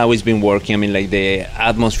 this is how it's been working. I mean, the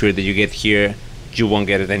atmosphere that you get here, you won't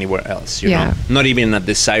get it anywhere else, you know? Not even at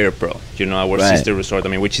Desire Pro, our sister resort, I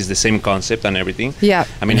mean, which is the same concept and everything. Yeah.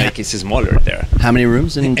 I mean, it's smaller there. How many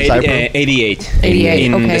rooms in Desire Pro? 88. 88,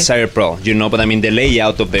 in okay. Desire Pro, but I mean, the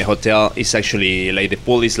layout of the hotel is actually, the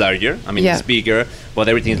pool is larger. I mean, it's bigger, but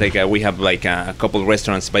everything is we have a couple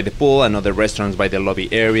restaurants by the pool, another restaurants by the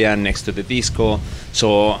lobby area next to the disco.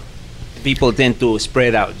 So people tend to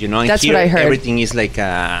spread out, and that's here what I heard. everything is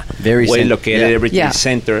very well located, everything Yeah. is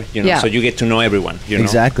center, so you get to know everyone,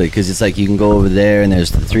 Exactly, because it's you can go over there and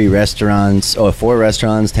there's 4 restaurants,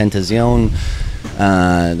 Tentacion,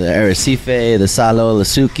 the Arrecife, the Salo, the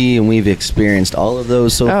Suki, and we've experienced all of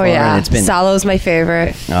those so far. Yeah, And it's been Salo's my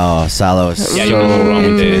favorite. Oh, Salo is Yeah, so you can go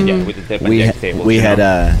wrong with the tap and jack tables, we had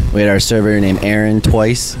our server named Aaron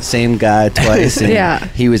twice, same guy twice,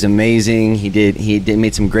 and he was amazing. He did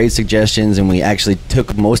made some great suggestions, and we actually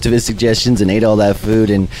took most of his suggestions and ate all that food.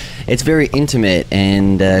 And it's very intimate,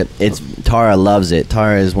 and Tara loves it.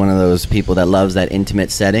 Tara is one of those people that loves that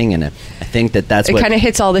intimate setting, and I think that's it what kind of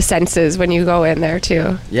hits all the senses when you go in there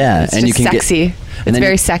too. Yeah, it's and just you can sexy. and It's then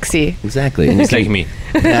very sexy. Exactly. And It's like me.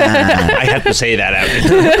 I had to say that out.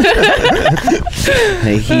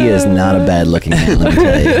 Hey, he is not a bad looking man, let me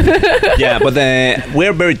tell you. Yeah, but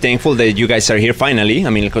we're very thankful that you guys are here finally. I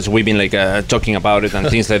mean, because we've been talking about it and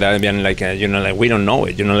things like that. And we don't know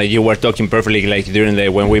it. You were talking perfectly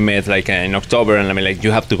during when we met in October, and I mean,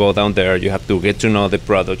 you have to go down there. You have to get to know the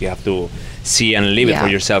product. You have to see and live it for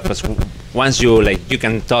yourself. Because once you you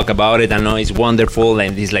can talk about it and know it's wonderful,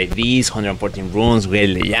 and it's these 114 rooms, great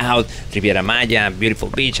layout, Riviera Maya, beautiful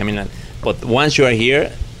beach. I mean, but once you are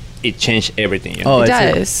here, it changed everything. Oh, it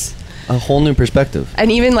does. A whole new perspective. And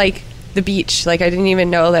even the beach, I didn't even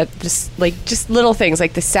know that just little things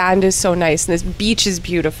the sand is so nice and this beach is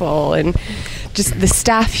beautiful, and just the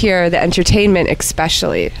staff here, the entertainment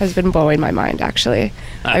especially has been blowing my mind. Actually,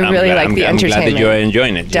 I really like the entertainment. I'm glad that you're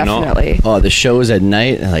enjoying it. Definitely. Oh, the shows at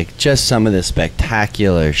night, just some of the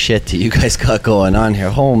spectacular shit that you guys got going on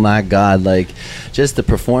here. Oh my God, just the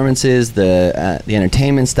performances, the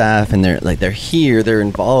entertainment staff, and they're here, they're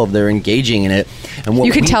involved, they're engaging in it, and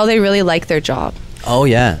you can tell they really like their job. Oh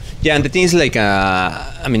yeah. Yeah, and the thing is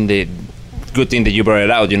I mean, the good thing that you brought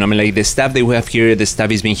it out, I mean, the staff that we have here, the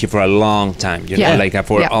staff has been here for a long time,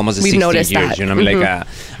 for almost 16 years, that. I mean,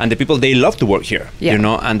 and the people, they love to work here,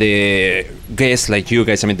 and the guests like you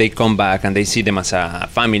guys, I mean, they come back and they see them as a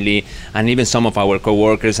family, and even some of our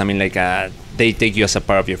coworkers, I mean, they take you as a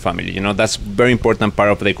part of your family, that's very important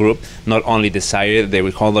part of the group, not only Desire,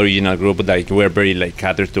 the whole original group, we're very,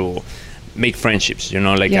 catered to make friendships,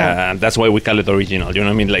 that's why we call it original, you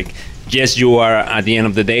know what I mean, yes, you are, at the end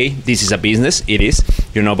of the day, this is a business, it is,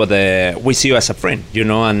 but we see you as a friend,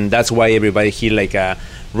 and that's why everybody here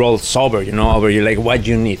rolls over, over you, what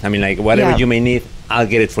you need, I mean, whatever you may need, I'll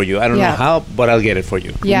get it for you. I don't know how, but I'll get it for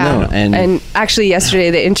you. Yeah. No, and actually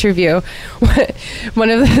yesterday, the interview, one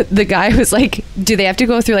of the guy was do they have to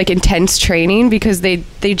go through intense training, because they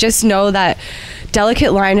just know that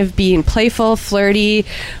delicate line of being playful, flirty,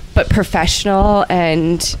 but professional,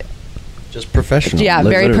 and just professional. Yeah,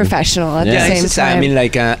 very professional at the same time. I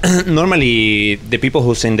mean, normally the people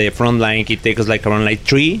who's in the front line, it takes around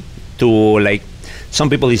 3 to some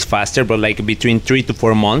people is faster, but between 3 to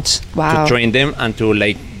 4 months to train them and to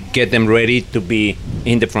get them ready to be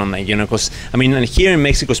in the front line, because I mean, and here in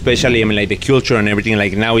Mexico especially, I mean, like the culture and everything,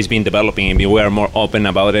 like now is being developing, and we are more open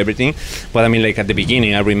about everything. But I mean, like at the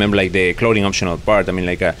beginning, I remember like the clothing optional part. I mean,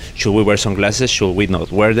 like should we wear sunglasses? Should we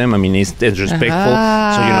not wear them? I mean, it's disrespectful.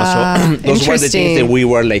 So those were the things that we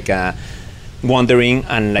were like wondering,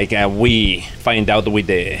 and like we find out with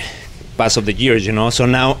the pass of the years, So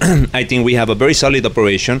now I think we have a very solid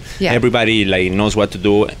operation. Yeah. Everybody like knows what to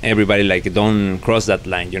do. Everybody like don't cross that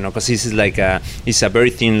line, because this is like it's a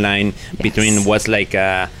very thin line between what's like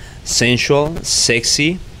sensual,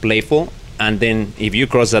 sexy, playful, and then if you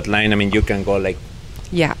cross that line, I mean, you can go like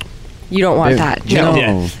you don't want that. No.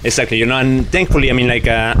 Yeah, exactly. And thankfully, I mean, like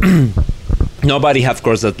nobody have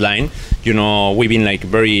crossed that line. We've been like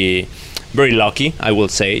very lucky, I will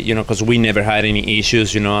say, because we never had any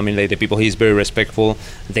issues, I mean, like the people, he's very respectful.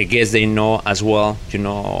 The guests, they know as well,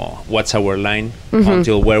 what's our line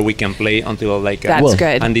until where we can play, until like... That's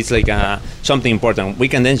good. And it's like something important. We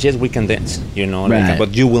can dance, yes, we can dance, Right. like,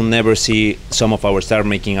 but you will never see some of our stars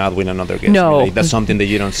making out with another guest. No. Like, that's something that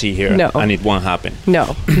you don't see here, and it won't happen.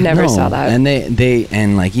 No, never saw that. And they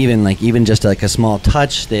and like even just like a small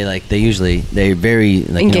touch, they're very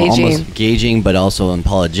like engaging. Almost engaging, but also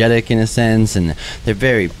apologetic in a sense. And they're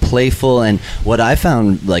very playful, and what I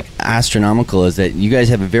found like astronomical is that you guys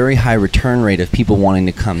have a very high return rate of people wanting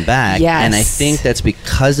to come back. Yes. And I think that's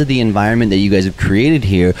because of the environment that you guys have created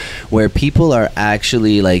here, where people are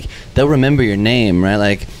actually like, they'll remember your name, right?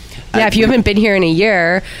 Like, if you haven't been here in a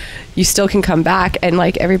year, you still can come back, and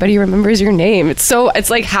like everybody remembers your name. It's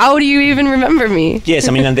like, how do you even remember me? Yes,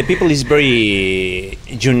 I mean, and the people is very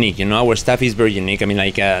unique, our staff is very unique. I mean,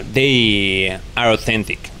 like they are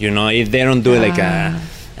authentic, if they don't do it like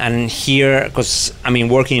and here, because I mean,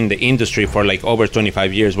 working in the industry for like over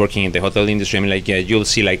 25 years, working in the hotel industry, I mean, like you'll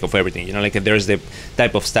see like of everything, like there's the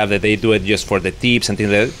type of staff that they do it just for the tips and things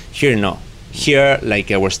like that. Here, no. Here, like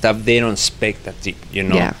our staff, they don't expect that tip,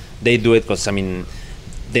 They do it because, I mean,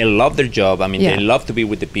 they love their job. I mean, they love to be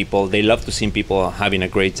with the people. They love to see people having a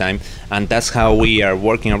great time. And that's how we are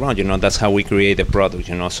working around, That's how we create a product,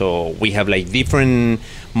 So we have like different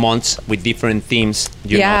months with different themes,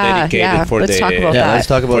 dedicated for let's the... talk about that. Let's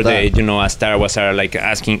talk about that. As Tara was like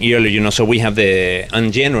asking earlier, So we have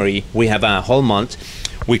in January, we have a whole month.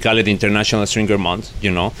 We call it International Stringer Month,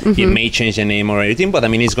 It may change the name or anything, but I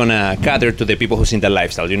mean, it's gonna cater to the people who's in the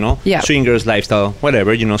lifestyle, Yeah. Swingers, lifestyle,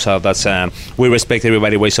 whatever, So that's, we respect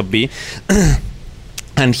everybody's ways of being.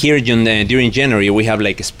 And here during January, we have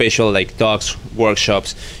like special like talks,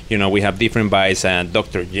 workshops. We have different buys, and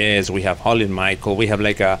Dr. Jess, we have Holly and Michael, we have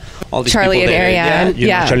like all these Charlie people and there.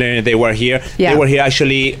 Ariane. Charlie, they were here. Yeah. They were here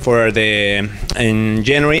actually for in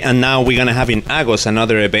January, and now we're gonna have in August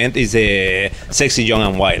another event. Is the Sexy, Young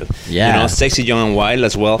and Wild. Yeah. Sexy, Young and Wild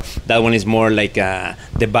as well. That one is more like the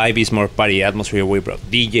vibe is more party atmosphere. We brought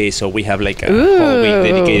DJs, so we have like a whole week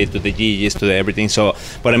dedicated to the DJs, to the everything. So,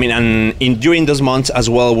 but I mean, and during those months as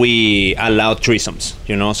well, we allow threesomes.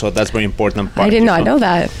 So that's very important part. I did not know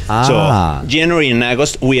that. So January and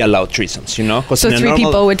August we allow threesomes, So three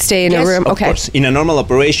people would stay in a room. Of Okay. course. In a normal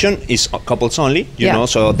operation, is couples only. You know,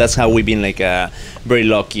 so that's how we've been like very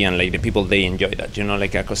lucky, and like the people, they enjoy that.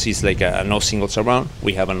 Like because it's like no singles around.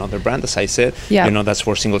 We have another brand, as I said. Yeah. That's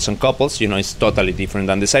for singles and couples. It's totally different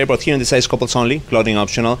than Desire. But here in Desire is couples only, clothing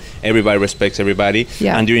optional. Everybody respects everybody.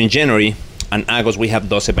 Yeah. And during January and August we have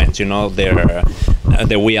those events.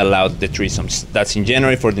 That we allowed the threesomes. That's in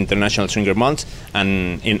January for the International Swinger Month,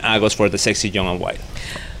 and in August for the Sexy, Young and Wild.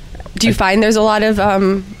 Do you find there's a lot of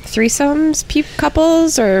threesomes,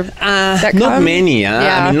 couples, or that not come? many?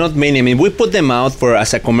 Yeah. I mean, not many. I mean, we put them out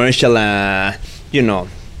as a commercial,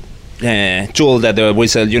 tool that we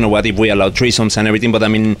said, what if we allow threesomes and everything. But I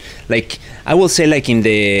mean, like I will say, like in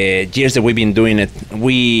the years that we've been doing it,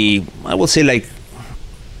 I will say like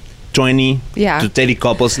 20 to 30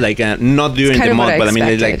 couples, like not during the month, but I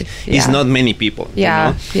mean, like it's not many people.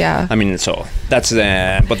 Yeah, yeah. I mean, so that's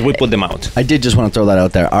but we put them out. I did just want to throw that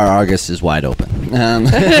out there. Our August is wide open.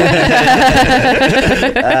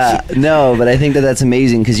 No, but I think that's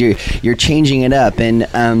amazing because you're changing it up,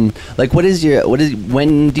 and like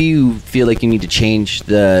when do you feel like you need to change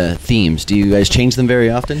the themes? Do you guys change them very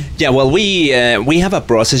often? Yeah, well, we have a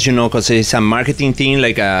process, because it's a marketing thing,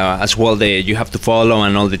 like as well you have to follow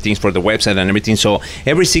and all the things for the website and everything. So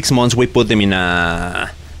every 6 months we put them in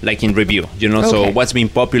in review, so what's been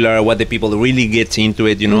popular, what the people really get into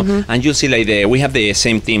it, and you'll see like we have the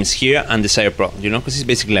same themes here and Desire Pro, because it's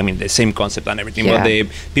basically, I mean, the same concept and everything, but the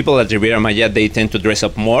people at Riviera Maya, they tend to dress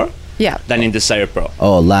up more. than in Desire Pro.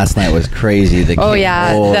 Oh, last night was crazy. The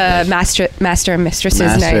master and mistresses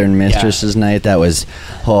night. Master and mistresses night. That was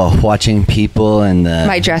watching people and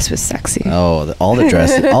my dress was sexy. Oh, all the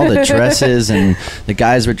dresses, and the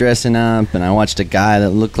guys were dressing up, and I watched a guy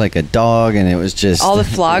that looked like a dog, and it was just all the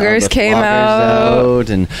floggers came out,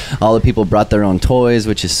 and all the people brought their own toys,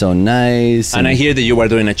 which is so nice. And I hear that you were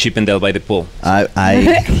doing a chip and Dale by the pool.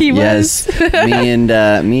 He yes,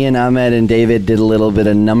 me and Ahmed and David did a little bit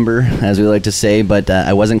of number, as we like to say, but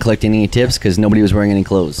I wasn't collecting any tips because nobody was wearing any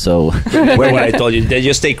clothes. So what I told you, they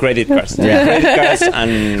just take credit cards, credit cards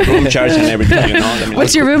and room charge and everything. You know,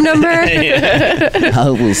 what's your room number? I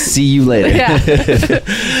will see you later.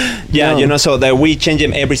 You know, so that we change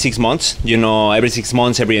them every 6 months. You know, every 6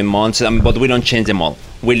 months, every 8 months, but we don't change them all.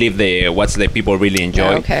 We leave what's the people really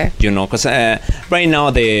enjoy. Okay. You know, because right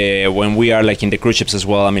now when we are like in the cruise ships as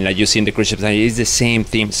well, I mean, like you see in the cruise ships, it's the same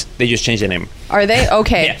themes. They just change the name. Are they?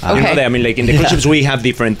 Okay. Yeah. You know that, I mean, like in the cruise ships we have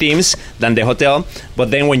different themes than the hotel,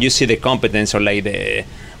 but then when you see the competence or like the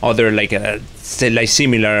other like say like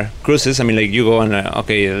similar cruises, I mean, like you go and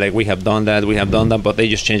okay, like we have done that, but they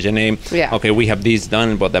just change the name. Yeah. Okay, we have this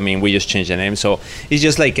done, but I mean we just change the name. So it's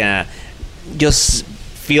just like just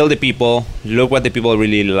feel the people, look what the people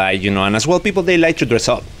really like, you know, and as well people they like to dress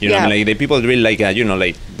up, you know, I mean, like the people really like you know,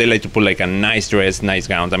 like they like to put like a nice dress, nice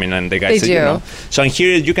gowns. I mean, and the guys, you know, so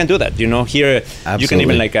here you can do that, you know, here you can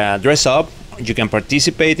even like dress up. You can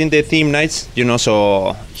participate in the theme nights, you know,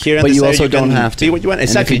 so here. But you also don't have to. Be what you want.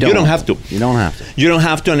 Exactly, you don't have to. You don't have to. You don't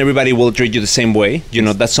have to, and everybody will treat you the same way. You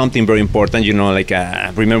know, that's something very important. You know, like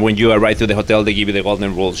remember when you arrive to the hotel, they give you the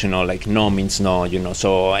golden rules. You know, like no means no. You know,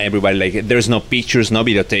 so everybody like there's no pictures, no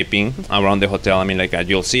videotaping around the hotel. I mean, like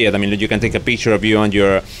you'll see it. I mean, you can take a picture of you and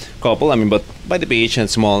your couple. I mean, but by the beach and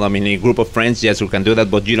small. I mean, a group of friends, yes, we can do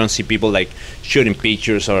that. But you don't see people like shooting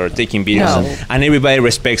pictures or taking videos. No. And everybody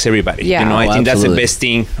respects everybody. Yeah. You know, I think that's the absolutely. best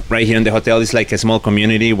thing right here in the hotel. It's like a small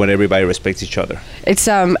community where everybody respects each other. It's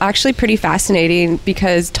actually pretty fascinating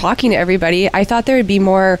because talking to everybody, I thought there would be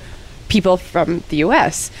more people from the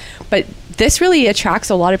US, but this really attracts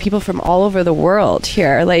a lot of people from all over the world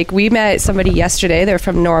here. Like we met somebody yesterday, they're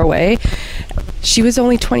from Norway. She was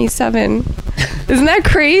only 27. Isn't that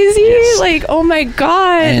crazy? Yes. Like, oh my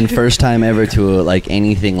God. And first time ever to like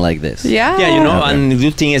anything like this. Yeah. Yeah, you know, and the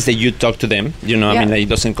good thing is that you talk to them. You know, I mean, like, it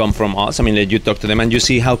doesn't come from us. I mean, like, you talk to them and you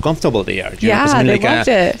see how comfortable they are. You know? 'Cause, I mean, they like, loved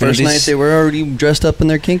it. First night they were already dressed up in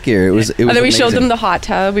their kink gear. It was and then we amazing. showed them the hot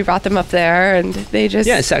tub. We brought them up there and they just...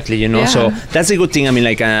 Yeah, exactly. You know, so that's a good thing. I mean,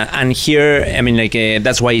 like, and here, I mean, like,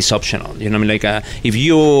 that's why it's optional. You know, I mean, like, if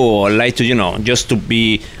you like to, you know, just to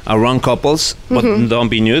be around couples, but don't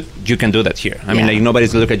be nude, you can do that here. I mean, like,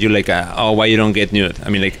 nobody's look at you like, oh, why you don't get nude? I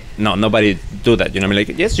mean, like, no, nobody do that. You know, I mean,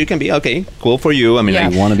 like, yes, you can be okay, cool for you. I mean,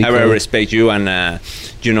 like, I respect you, and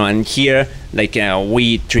you know, and here, like,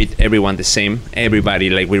 we treat everyone the same. Everybody,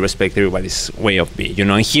 like, we respect everybody's way of being. You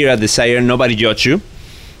know, and here at Desire, nobody judge you.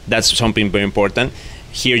 That's something very important.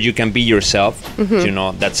 Here you can be yourself, you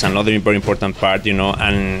know, that's another very important part, you know,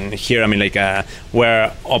 and here, I mean, like,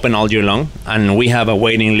 we're open all year long, and we have a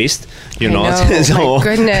waiting list, you know. So, my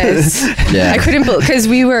goodness. I couldn't believe, because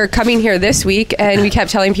we were coming here this week, and we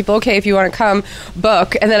kept telling people, okay, if you want to come,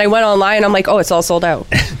 book, and then I went online, I'm like, oh, it's all sold out.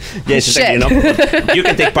 Yes, you know, you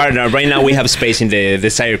can take part. Right now we have space in the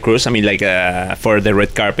Desire Cruise, I mean, like, for the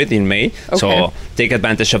red carpet in May, so take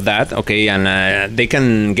advantage of that, okay, and they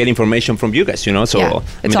can get information from you guys, you know, so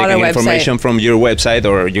it's I mean, on they our can get website. information from your website,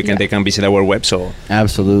 or you can they can visit our web. So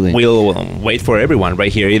absolutely, we'll wait for everyone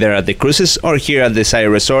right here, either at the cruises or here at Desire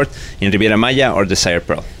Resort in Riviera Maya or Desire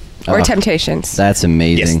Pearl. Or Temptations. That's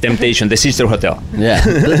amazing. Yes, Temptation, the sister hotel. Yeah,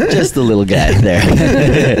 just the little guy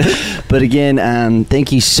there. But again,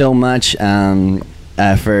 thank you so much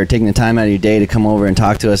for taking the time out of your day to come over and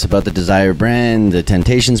talk to us about the Desire brand, the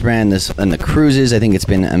Temptations brand, and the cruises. I think it's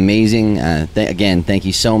been amazing. Again, thank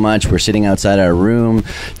you so much. We're sitting outside our room.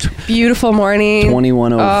 Beautiful morning.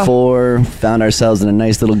 2104. Found ourselves in a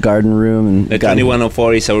nice little garden room. And the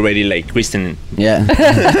 2104 is already like christening. Yeah.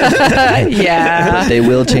 Yeah. They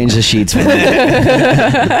will change the sheets for me.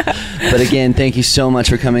 But again, thank you so much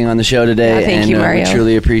for coming on the show today. Thank you, Mario. We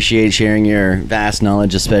truly appreciate sharing your vast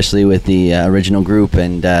knowledge, especially with the original group.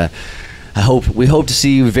 And we hope to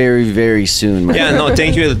see you very, very soon. Mario. Yeah, no,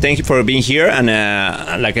 thank you for being here. And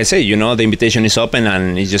like I say, you know, the invitation is open,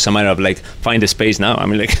 and it's just a matter of like find the space now. I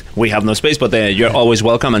mean, like, we have no space, but you're always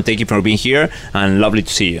welcome, and thank you for being here, and lovely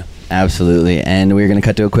to see you. Absolutely. And we're going to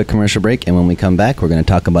cut to a quick commercial break, and when we come back, we're going to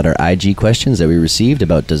talk about our IG questions that we received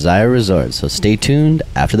about Desire Resort. So stay tuned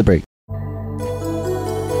after the break.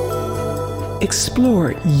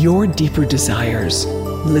 Explore your deeper desires.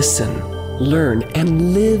 Listen, learn,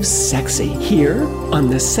 and live sexy here on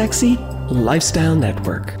the Sexy Lifestyle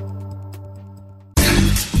Network.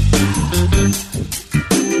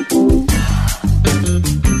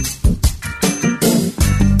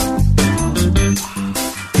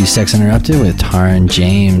 Sex Interrupted with Tara and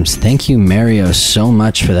James. Thank you, Mario, so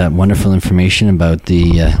much for that wonderful information about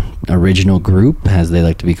the original group, as they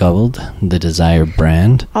like to be called, the Desire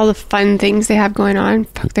brand. All the fun things they have going on.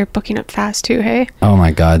 Fuck, they're booking up fast too, hey? Oh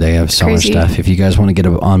my God, they have so Crazy. much stuff. If you guys want to get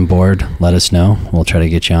on board, let us know. We'll try to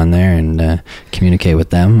get you on there and communicate with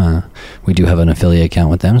them. We do have an affiliate account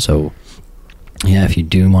with them, so yeah, if you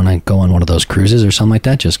do want to go on one of those cruises or something like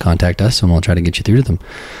that, just contact us and we'll try to get you through to them.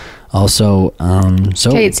 Also,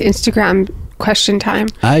 okay, it's Instagram question time.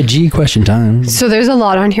 IG question time. So there's a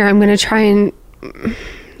lot on here. I'm going to try and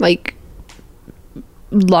like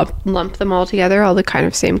lump them all together, all the kind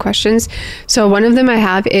of same questions. So one of them I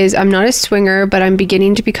have is, I'm not a swinger, but I'm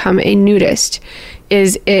beginning to become a nudist.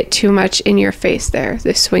 Is it too much in your face there,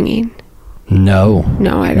 the swinging? No,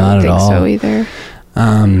 I don't think so either.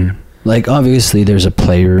 Like, obviously there's a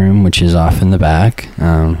playroom which is off in the back,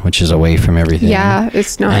 which is away from everything. Yeah,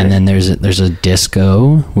 it's not. And then there's a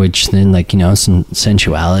disco, which then, like, you know, some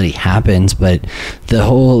sensuality happens, but the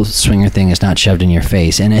whole swinger thing is not shoved in your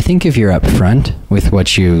face. And I think if you're up front with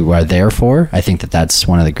what you are there for, I think that's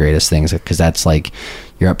one of the greatest things, because that's like,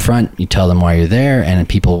 you're up front, you tell them why you're there, and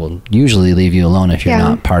people will usually leave you alone if you're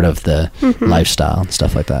not part of the lifestyle and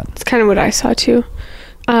stuff like that. It's kind of what I saw too.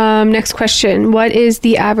 Next question. What is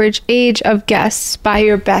the average age of guests by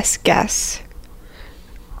your best guess?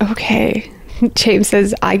 Okay. James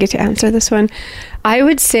says I get to answer this one. I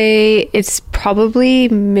would say it's probably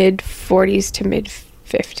mid 40s to mid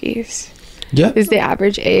 50s. Yeah. Is the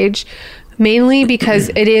average age. Mainly because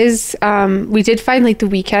it is, we did find like the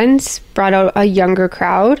weekends brought out a younger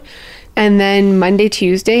crowd. And then Monday,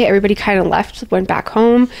 Tuesday, everybody kind of left, went back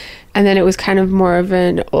home. And then it was kind of more of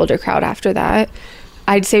an older crowd after that.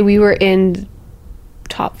 I'd say we were in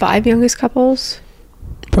top 5 youngest couples.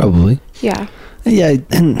 Probably. Yeah. Yeah,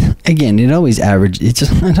 and again, it always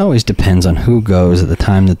depends on who goes at the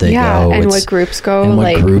time that they go. And what groups go. And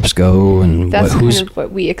what groups go, and that's kind of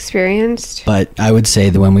what we experienced. But I would say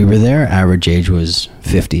that when we were there, average age was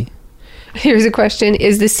 50. Here's a question.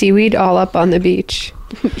 Is the seaweed all up on the beach?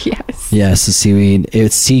 Yes. Yes, the seaweed.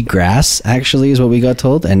 It's seagrass, actually, is what we got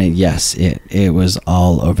told. And it was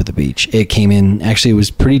all over the beach. It came in, actually, it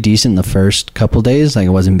was pretty decent the first couple days. Like,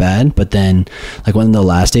 it wasn't bad. But then, like, one of the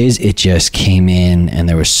last days, it just came in, and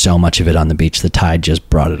there was so much of it on the beach. The tide just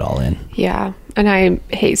brought it all in. Yeah. And I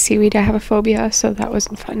hate seaweed. I have a phobia, so that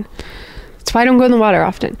wasn't fun. That's why I don't go in the water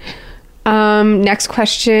often. Next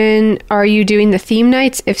question. Are you doing the theme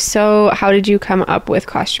nights? If so, how did you come up with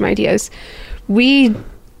costume ideas? We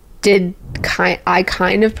did I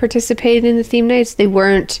kind of participated in the theme nights. They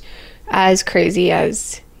weren't as crazy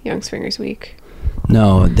as Young Swingers Week.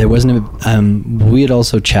 No, there wasn't. We had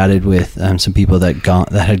also chatted with some people that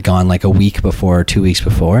had gone like a week before or 2 weeks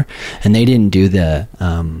before, and they didn't do the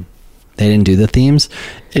themes.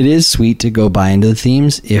 It is sweet to go buy into the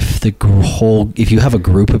themes if you have a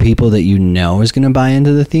group of people that you know is going to buy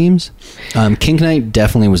into the themes. Kink Night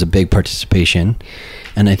definitely was a big participation,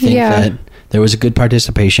 and I think that there was a good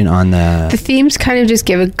participation on the themes. Kind of just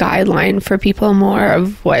give a guideline for people more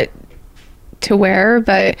of what to wear,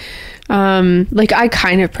 but like I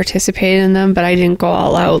kind of participated in them, but I didn't go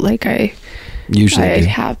all out like I usually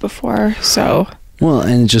have before. So well,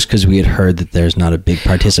 and just because we had heard that there's not a big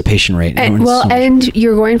participation rate, and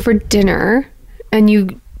you're going for dinner, and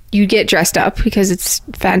you get dressed up because it's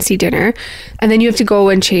fancy dinner, and then you have to go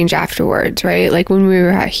and change afterwards, right? Like when we were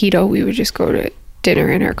at Hito, we would just go to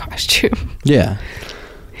dinner in our costume. Yeah.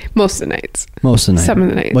 Most of the nights. Some of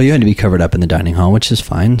the nights. Well, you had to be covered up in the dining hall, which is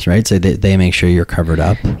fine, right? So they make sure you're covered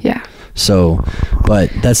up. Yeah. So,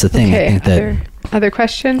 but that's the thing. Okay, I think other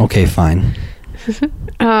question? Okay, fine.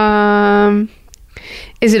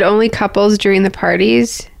 Is it only couples during the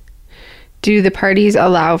parties? Do the parties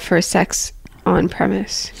allow for sex on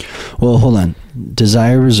premise? Well, hold on.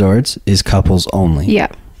 Desire Resorts is couples only.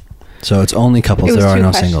 Yeah. So it's only couples. There are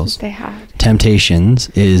no singles. They had. Temptations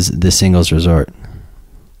is the singles resort.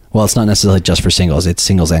 Well, it's not necessarily just for singles. It's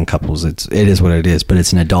singles and couples. It is what it is, but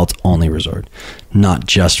it's an adults only resort, not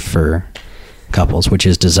just for couples, which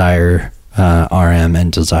is Desire RM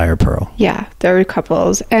and Desire Pearl. Yeah, there are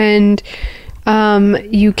couples, and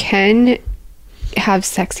you can have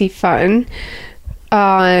sexy fun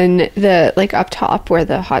on the like up top where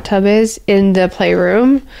the hot tub is in the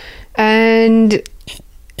playroom, and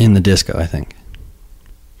in the disco, I think.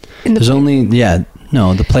 There's only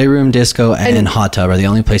the playroom, disco, and hot tub are the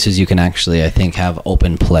only places you can actually, I think, have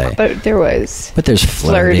open play. But there's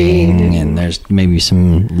flirting and there's maybe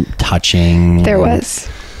some touching. There was.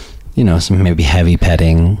 Some maybe heavy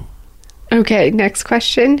petting. Okay, next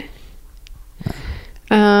question.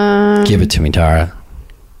 Give it to me, Tara.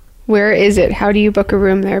 Where is it? How do you book a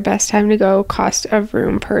room there? Best time to go? Cost of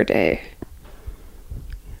room per day?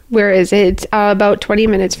 Where is it? It's about 20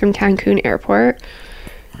 minutes from Cancun Airport.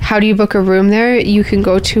 How do you book a room there? You can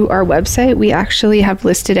go to our website. We actually have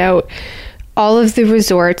listed out all of the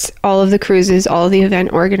resorts, all of the cruises, all of the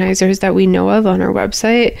event organizers that we know of on our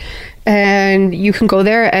website. And you can go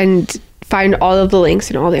there and find all of the links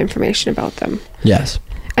and all the information about them. Yes.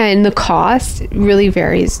 And the cost really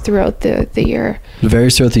varies throughout the year. It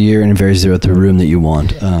varies throughout the year and it varies throughout the room that you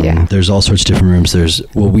want. There's all sorts of different rooms.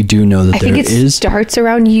 We do know that there is. I think it starts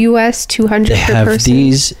around US $200 They per have person.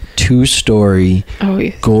 these 2-story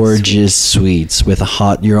gorgeous suites with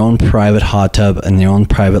your own private hot tub and your own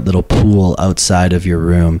private little pool outside of your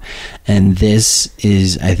room. And this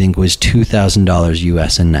I think was $2,000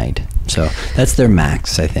 US a night. So that's their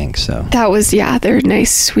max, I think. So that was their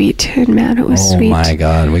nice suite, and man, it was sweet. Oh my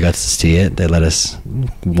God, we got to see it. They let us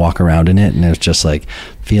walk around in it, and it was just like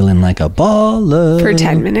feeling like a baller for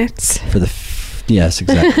 10 minutes. Yes,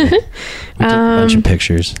 exactly. We took a bunch of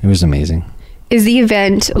pictures. It was amazing. Is the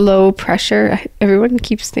event low pressure? Everyone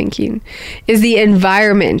keeps thinking. Is the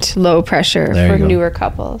environment low pressure for newer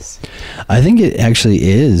couples? I think it actually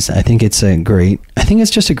is. I think it's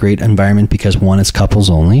just a great environment because one, it's couples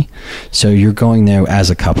only. So you're going there as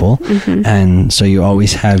a couple. Mm-hmm. And so you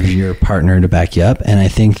always have your partner to back you up. And I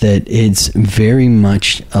think that it's very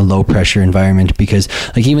much a low pressure environment because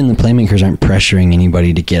like even the playmakers aren't pressuring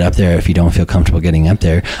anybody to get up there if you don't feel comfortable getting up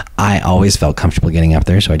there. I always felt comfortable getting up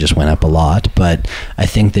there, so I just went up a lot. But I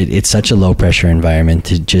think that it's such a low pressure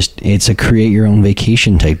environment it's a create your own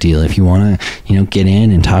vacation type deal. If you want to, get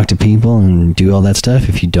in and talk to people and do all that stuff.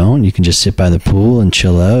 If you don't, you can just sit by the pool and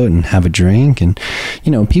chill out and have a drink. And,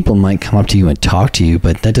 people might come up to you and talk to you,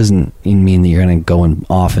 but that doesn't mean that you're going to go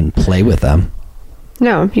off and play with them.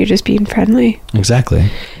 No, you're just being friendly. Exactly.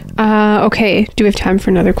 Okay. Do we have time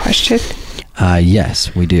for another question?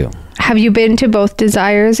 Yes, we do. Have you been to both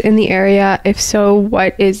Desires in the area? If so,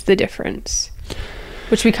 what is the difference?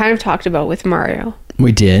 Which we kind of talked about with Mario.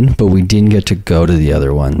 We did, but we didn't get to go to the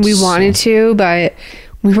other ones. We wanted to, but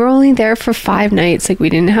we were only there for 5 nights. Like, we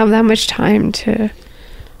didn't have that much time to,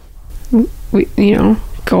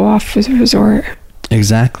 go off as a resort.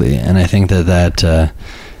 Exactly. And I think I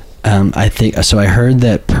heard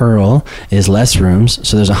that Pearl is less rooms.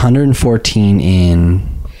 So there's 114 in...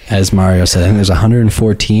 As Mario said, I think there's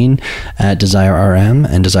 114 at Desire RM,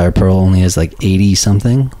 and Desire Pearl only has like 80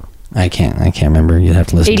 something. I can't remember. You'd have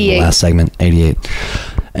to listen 88. To the last segment. 88.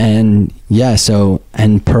 And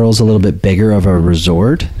and Pearl's a little bit bigger of a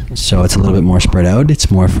resort, so it's a little bit more spread out.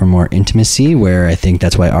 It's more for more intimacy, where I think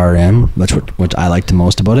that's why RM, what I liked the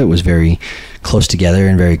most about it, was very close together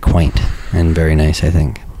and very quaint and very nice, I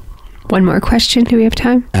think. One more question. Do we have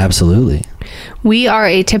time? Absolutely. We are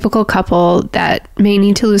a typical couple that may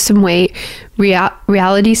need to lose some weight.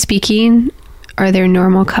 Reality speaking, are there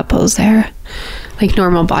normal couples there? Like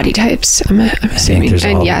normal body types, I'm assuming.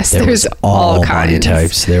 There's all body kinds.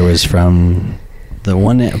 Types. There was from the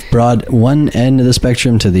one end of the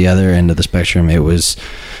spectrum to the other end of the spectrum. It was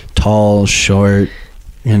tall, short,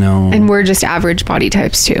 And we're just average body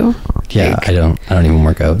types too. Yeah, I don't even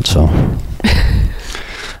work out, so...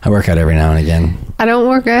 I work out every now and again. I don't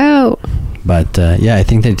work out. But I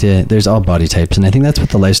think that there's all body types, and I think that's what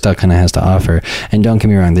the lifestyle kind of has to offer. And don't get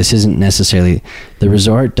me wrong, this isn't necessarily... The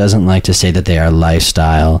resort doesn't like to say that they are a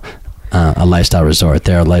lifestyle resort.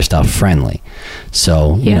 They're lifestyle friendly.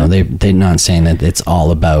 So, they're not saying that it's all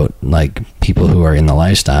about, like, people who are in the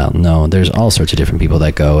lifestyle. No, there's all sorts of different people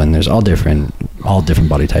that go, and there's all different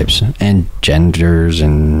body types and genders,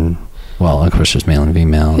 and, well, of course, there's male and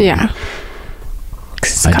female. Yeah.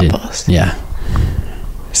 Couples.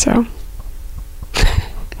 So.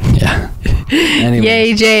 Yeah. Anyways.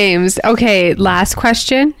 Yay, James. Okay, last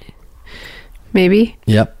question. Maybe.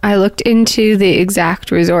 Yep. I looked into the exact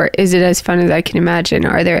resort. Is it as fun as I can imagine?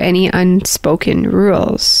 Are there any unspoken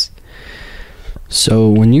rules? So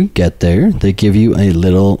when you get there, they give you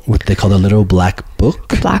what they call a little black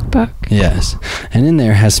book. Black book. Yes. And in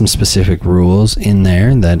there has some specific rules in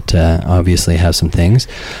there that obviously have some things.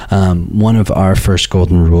 One of our first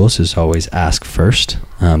golden rules is always ask first.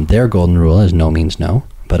 Their golden rule is no means no.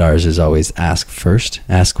 but ours is always ask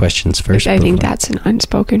questions first. I think that's an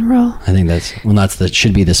unspoken rule. I think that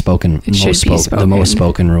should be the most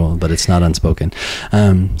spoken rule, but it's not unspoken.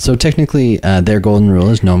 So technically, their golden rule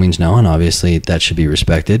is no means no, and obviously that should be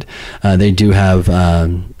respected. They do have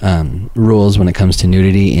rules when it comes to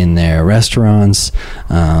nudity in their restaurants.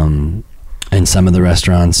 And some of the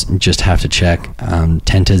restaurants just have to check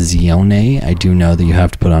tentazione. I do know that you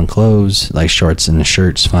have to put on clothes, like shorts and a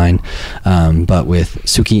shirt's fine. But with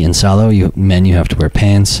suki and salo, you have to wear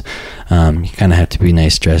pants. You kind of have to be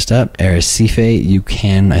nice dressed up. Arrecife, you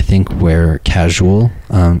can, I think, wear casual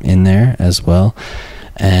in there as well.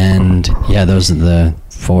 And yeah, those are the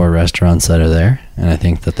 4 restaurants that are there. And I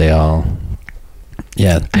think that they all,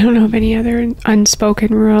 yeah. I don't know of any other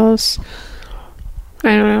unspoken rules.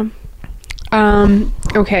 I don't know.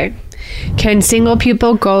 Okay. Can single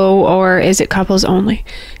people go, or is it couples only?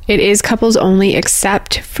 It is couples only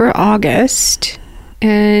except for August,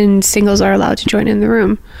 and singles are allowed to join in the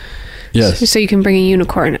room. Yes. So you can bring a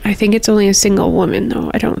unicorn. I think it's only a single woman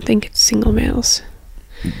though. I don't think it's single males.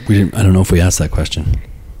 I don't know if we asked that question.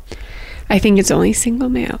 I think it's only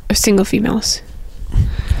single single females.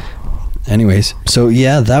 Anyways, so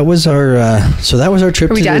yeah, that was our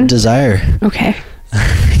trip to the Desire. Okay.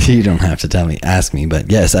 You don't have to ask me, but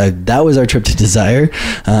yes, that was our trip to Desire.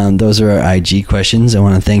 Those are our IG questions. I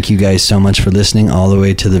want to thank you guys so much for listening all the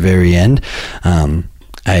way to the very end.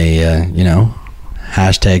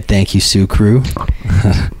 Hashtag thank you, Sioux Crew.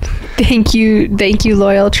 Thank you,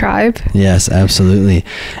 loyal tribe. Yes, absolutely.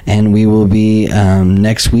 And we will be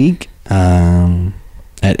next week at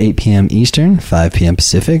 8 p.m. Eastern, 5 p.m.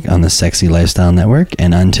 Pacific on the Sexy Lifestyle Network.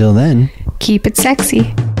 And until then, keep it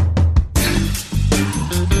sexy.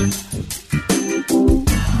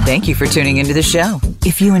 Thank you for tuning into the show.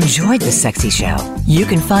 If you enjoyed The Sexy Show, you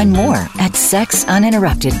can find more at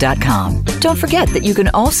sexuninterrupted.com. Don't forget that you can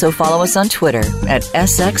also follow us on Twitter at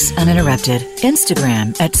SXUninterrupted,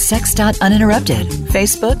 Instagram at sex.uninterrupted,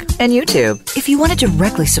 Facebook, and YouTube. If you want to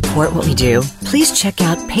directly support what we do, please check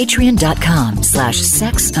out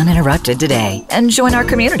patreon.com/sexuninterrupted today and join our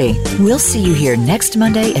community. We'll see you here next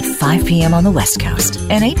Monday at 5 p.m. on the West Coast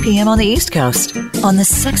and 8 p.m. on the East Coast on the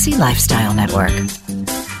Sexy Lifestyle Network.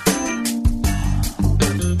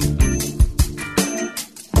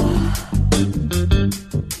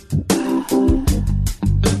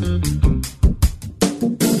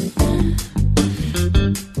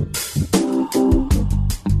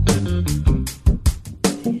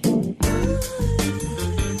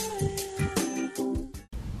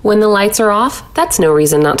 When the lights are off, that's no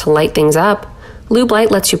reason not to light things up. Lube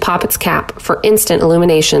Light lets you pop its cap for instant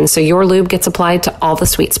illumination so your lube gets applied to all the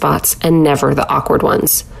sweet spots and never the awkward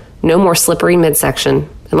ones. No more slippery midsection,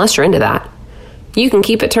 unless you're into that. You can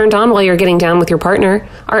keep it turned on while you're getting down with your partner.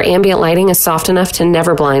 Our ambient lighting is soft enough to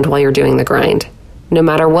never blind while you're doing the grind. No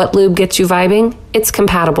matter what lube gets you vibing, it's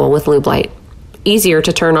compatible with Lube Light. Easier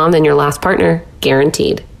to turn on than your last partner,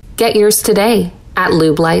 guaranteed. Get yours today at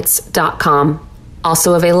lubelights.com.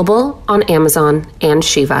 Also available on Amazon and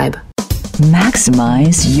SheVibe.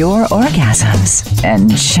 Maximize your orgasms and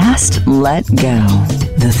just let go.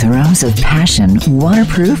 The Throes of Passion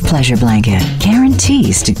waterproof pleasure blanket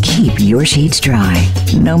guarantees to keep your sheets dry,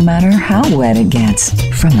 no matter how wet it gets.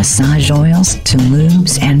 From massage oils to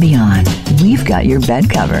lubes and beyond, we've got your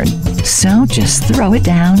bed covered. So just throw it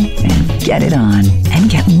down and get it on,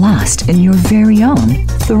 and get lost in your very own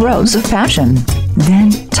Throes of Passion.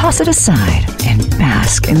 Then toss it aside and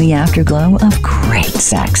bask in the afterglow of great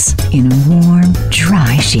sex in warm,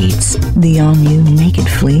 dry sheets. The all-new Naked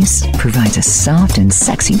Fleece provides a soft and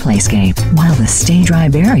sexy playscape, while the Stay Dry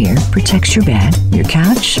barrier protects your bed, your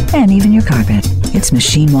couch, and even your carpet. It's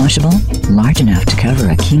machine washable, large enough to cover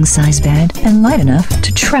a king-size bed, and light enough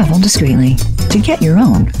to travel discreetly. To get your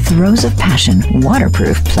own Throes of Passion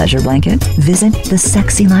waterproof pleasure blanket, visit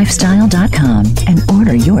thesexylifestyle.com and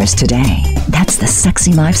order yours today. That's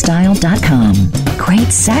thesexylifestyle.com.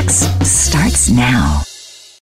 Great sex starts now.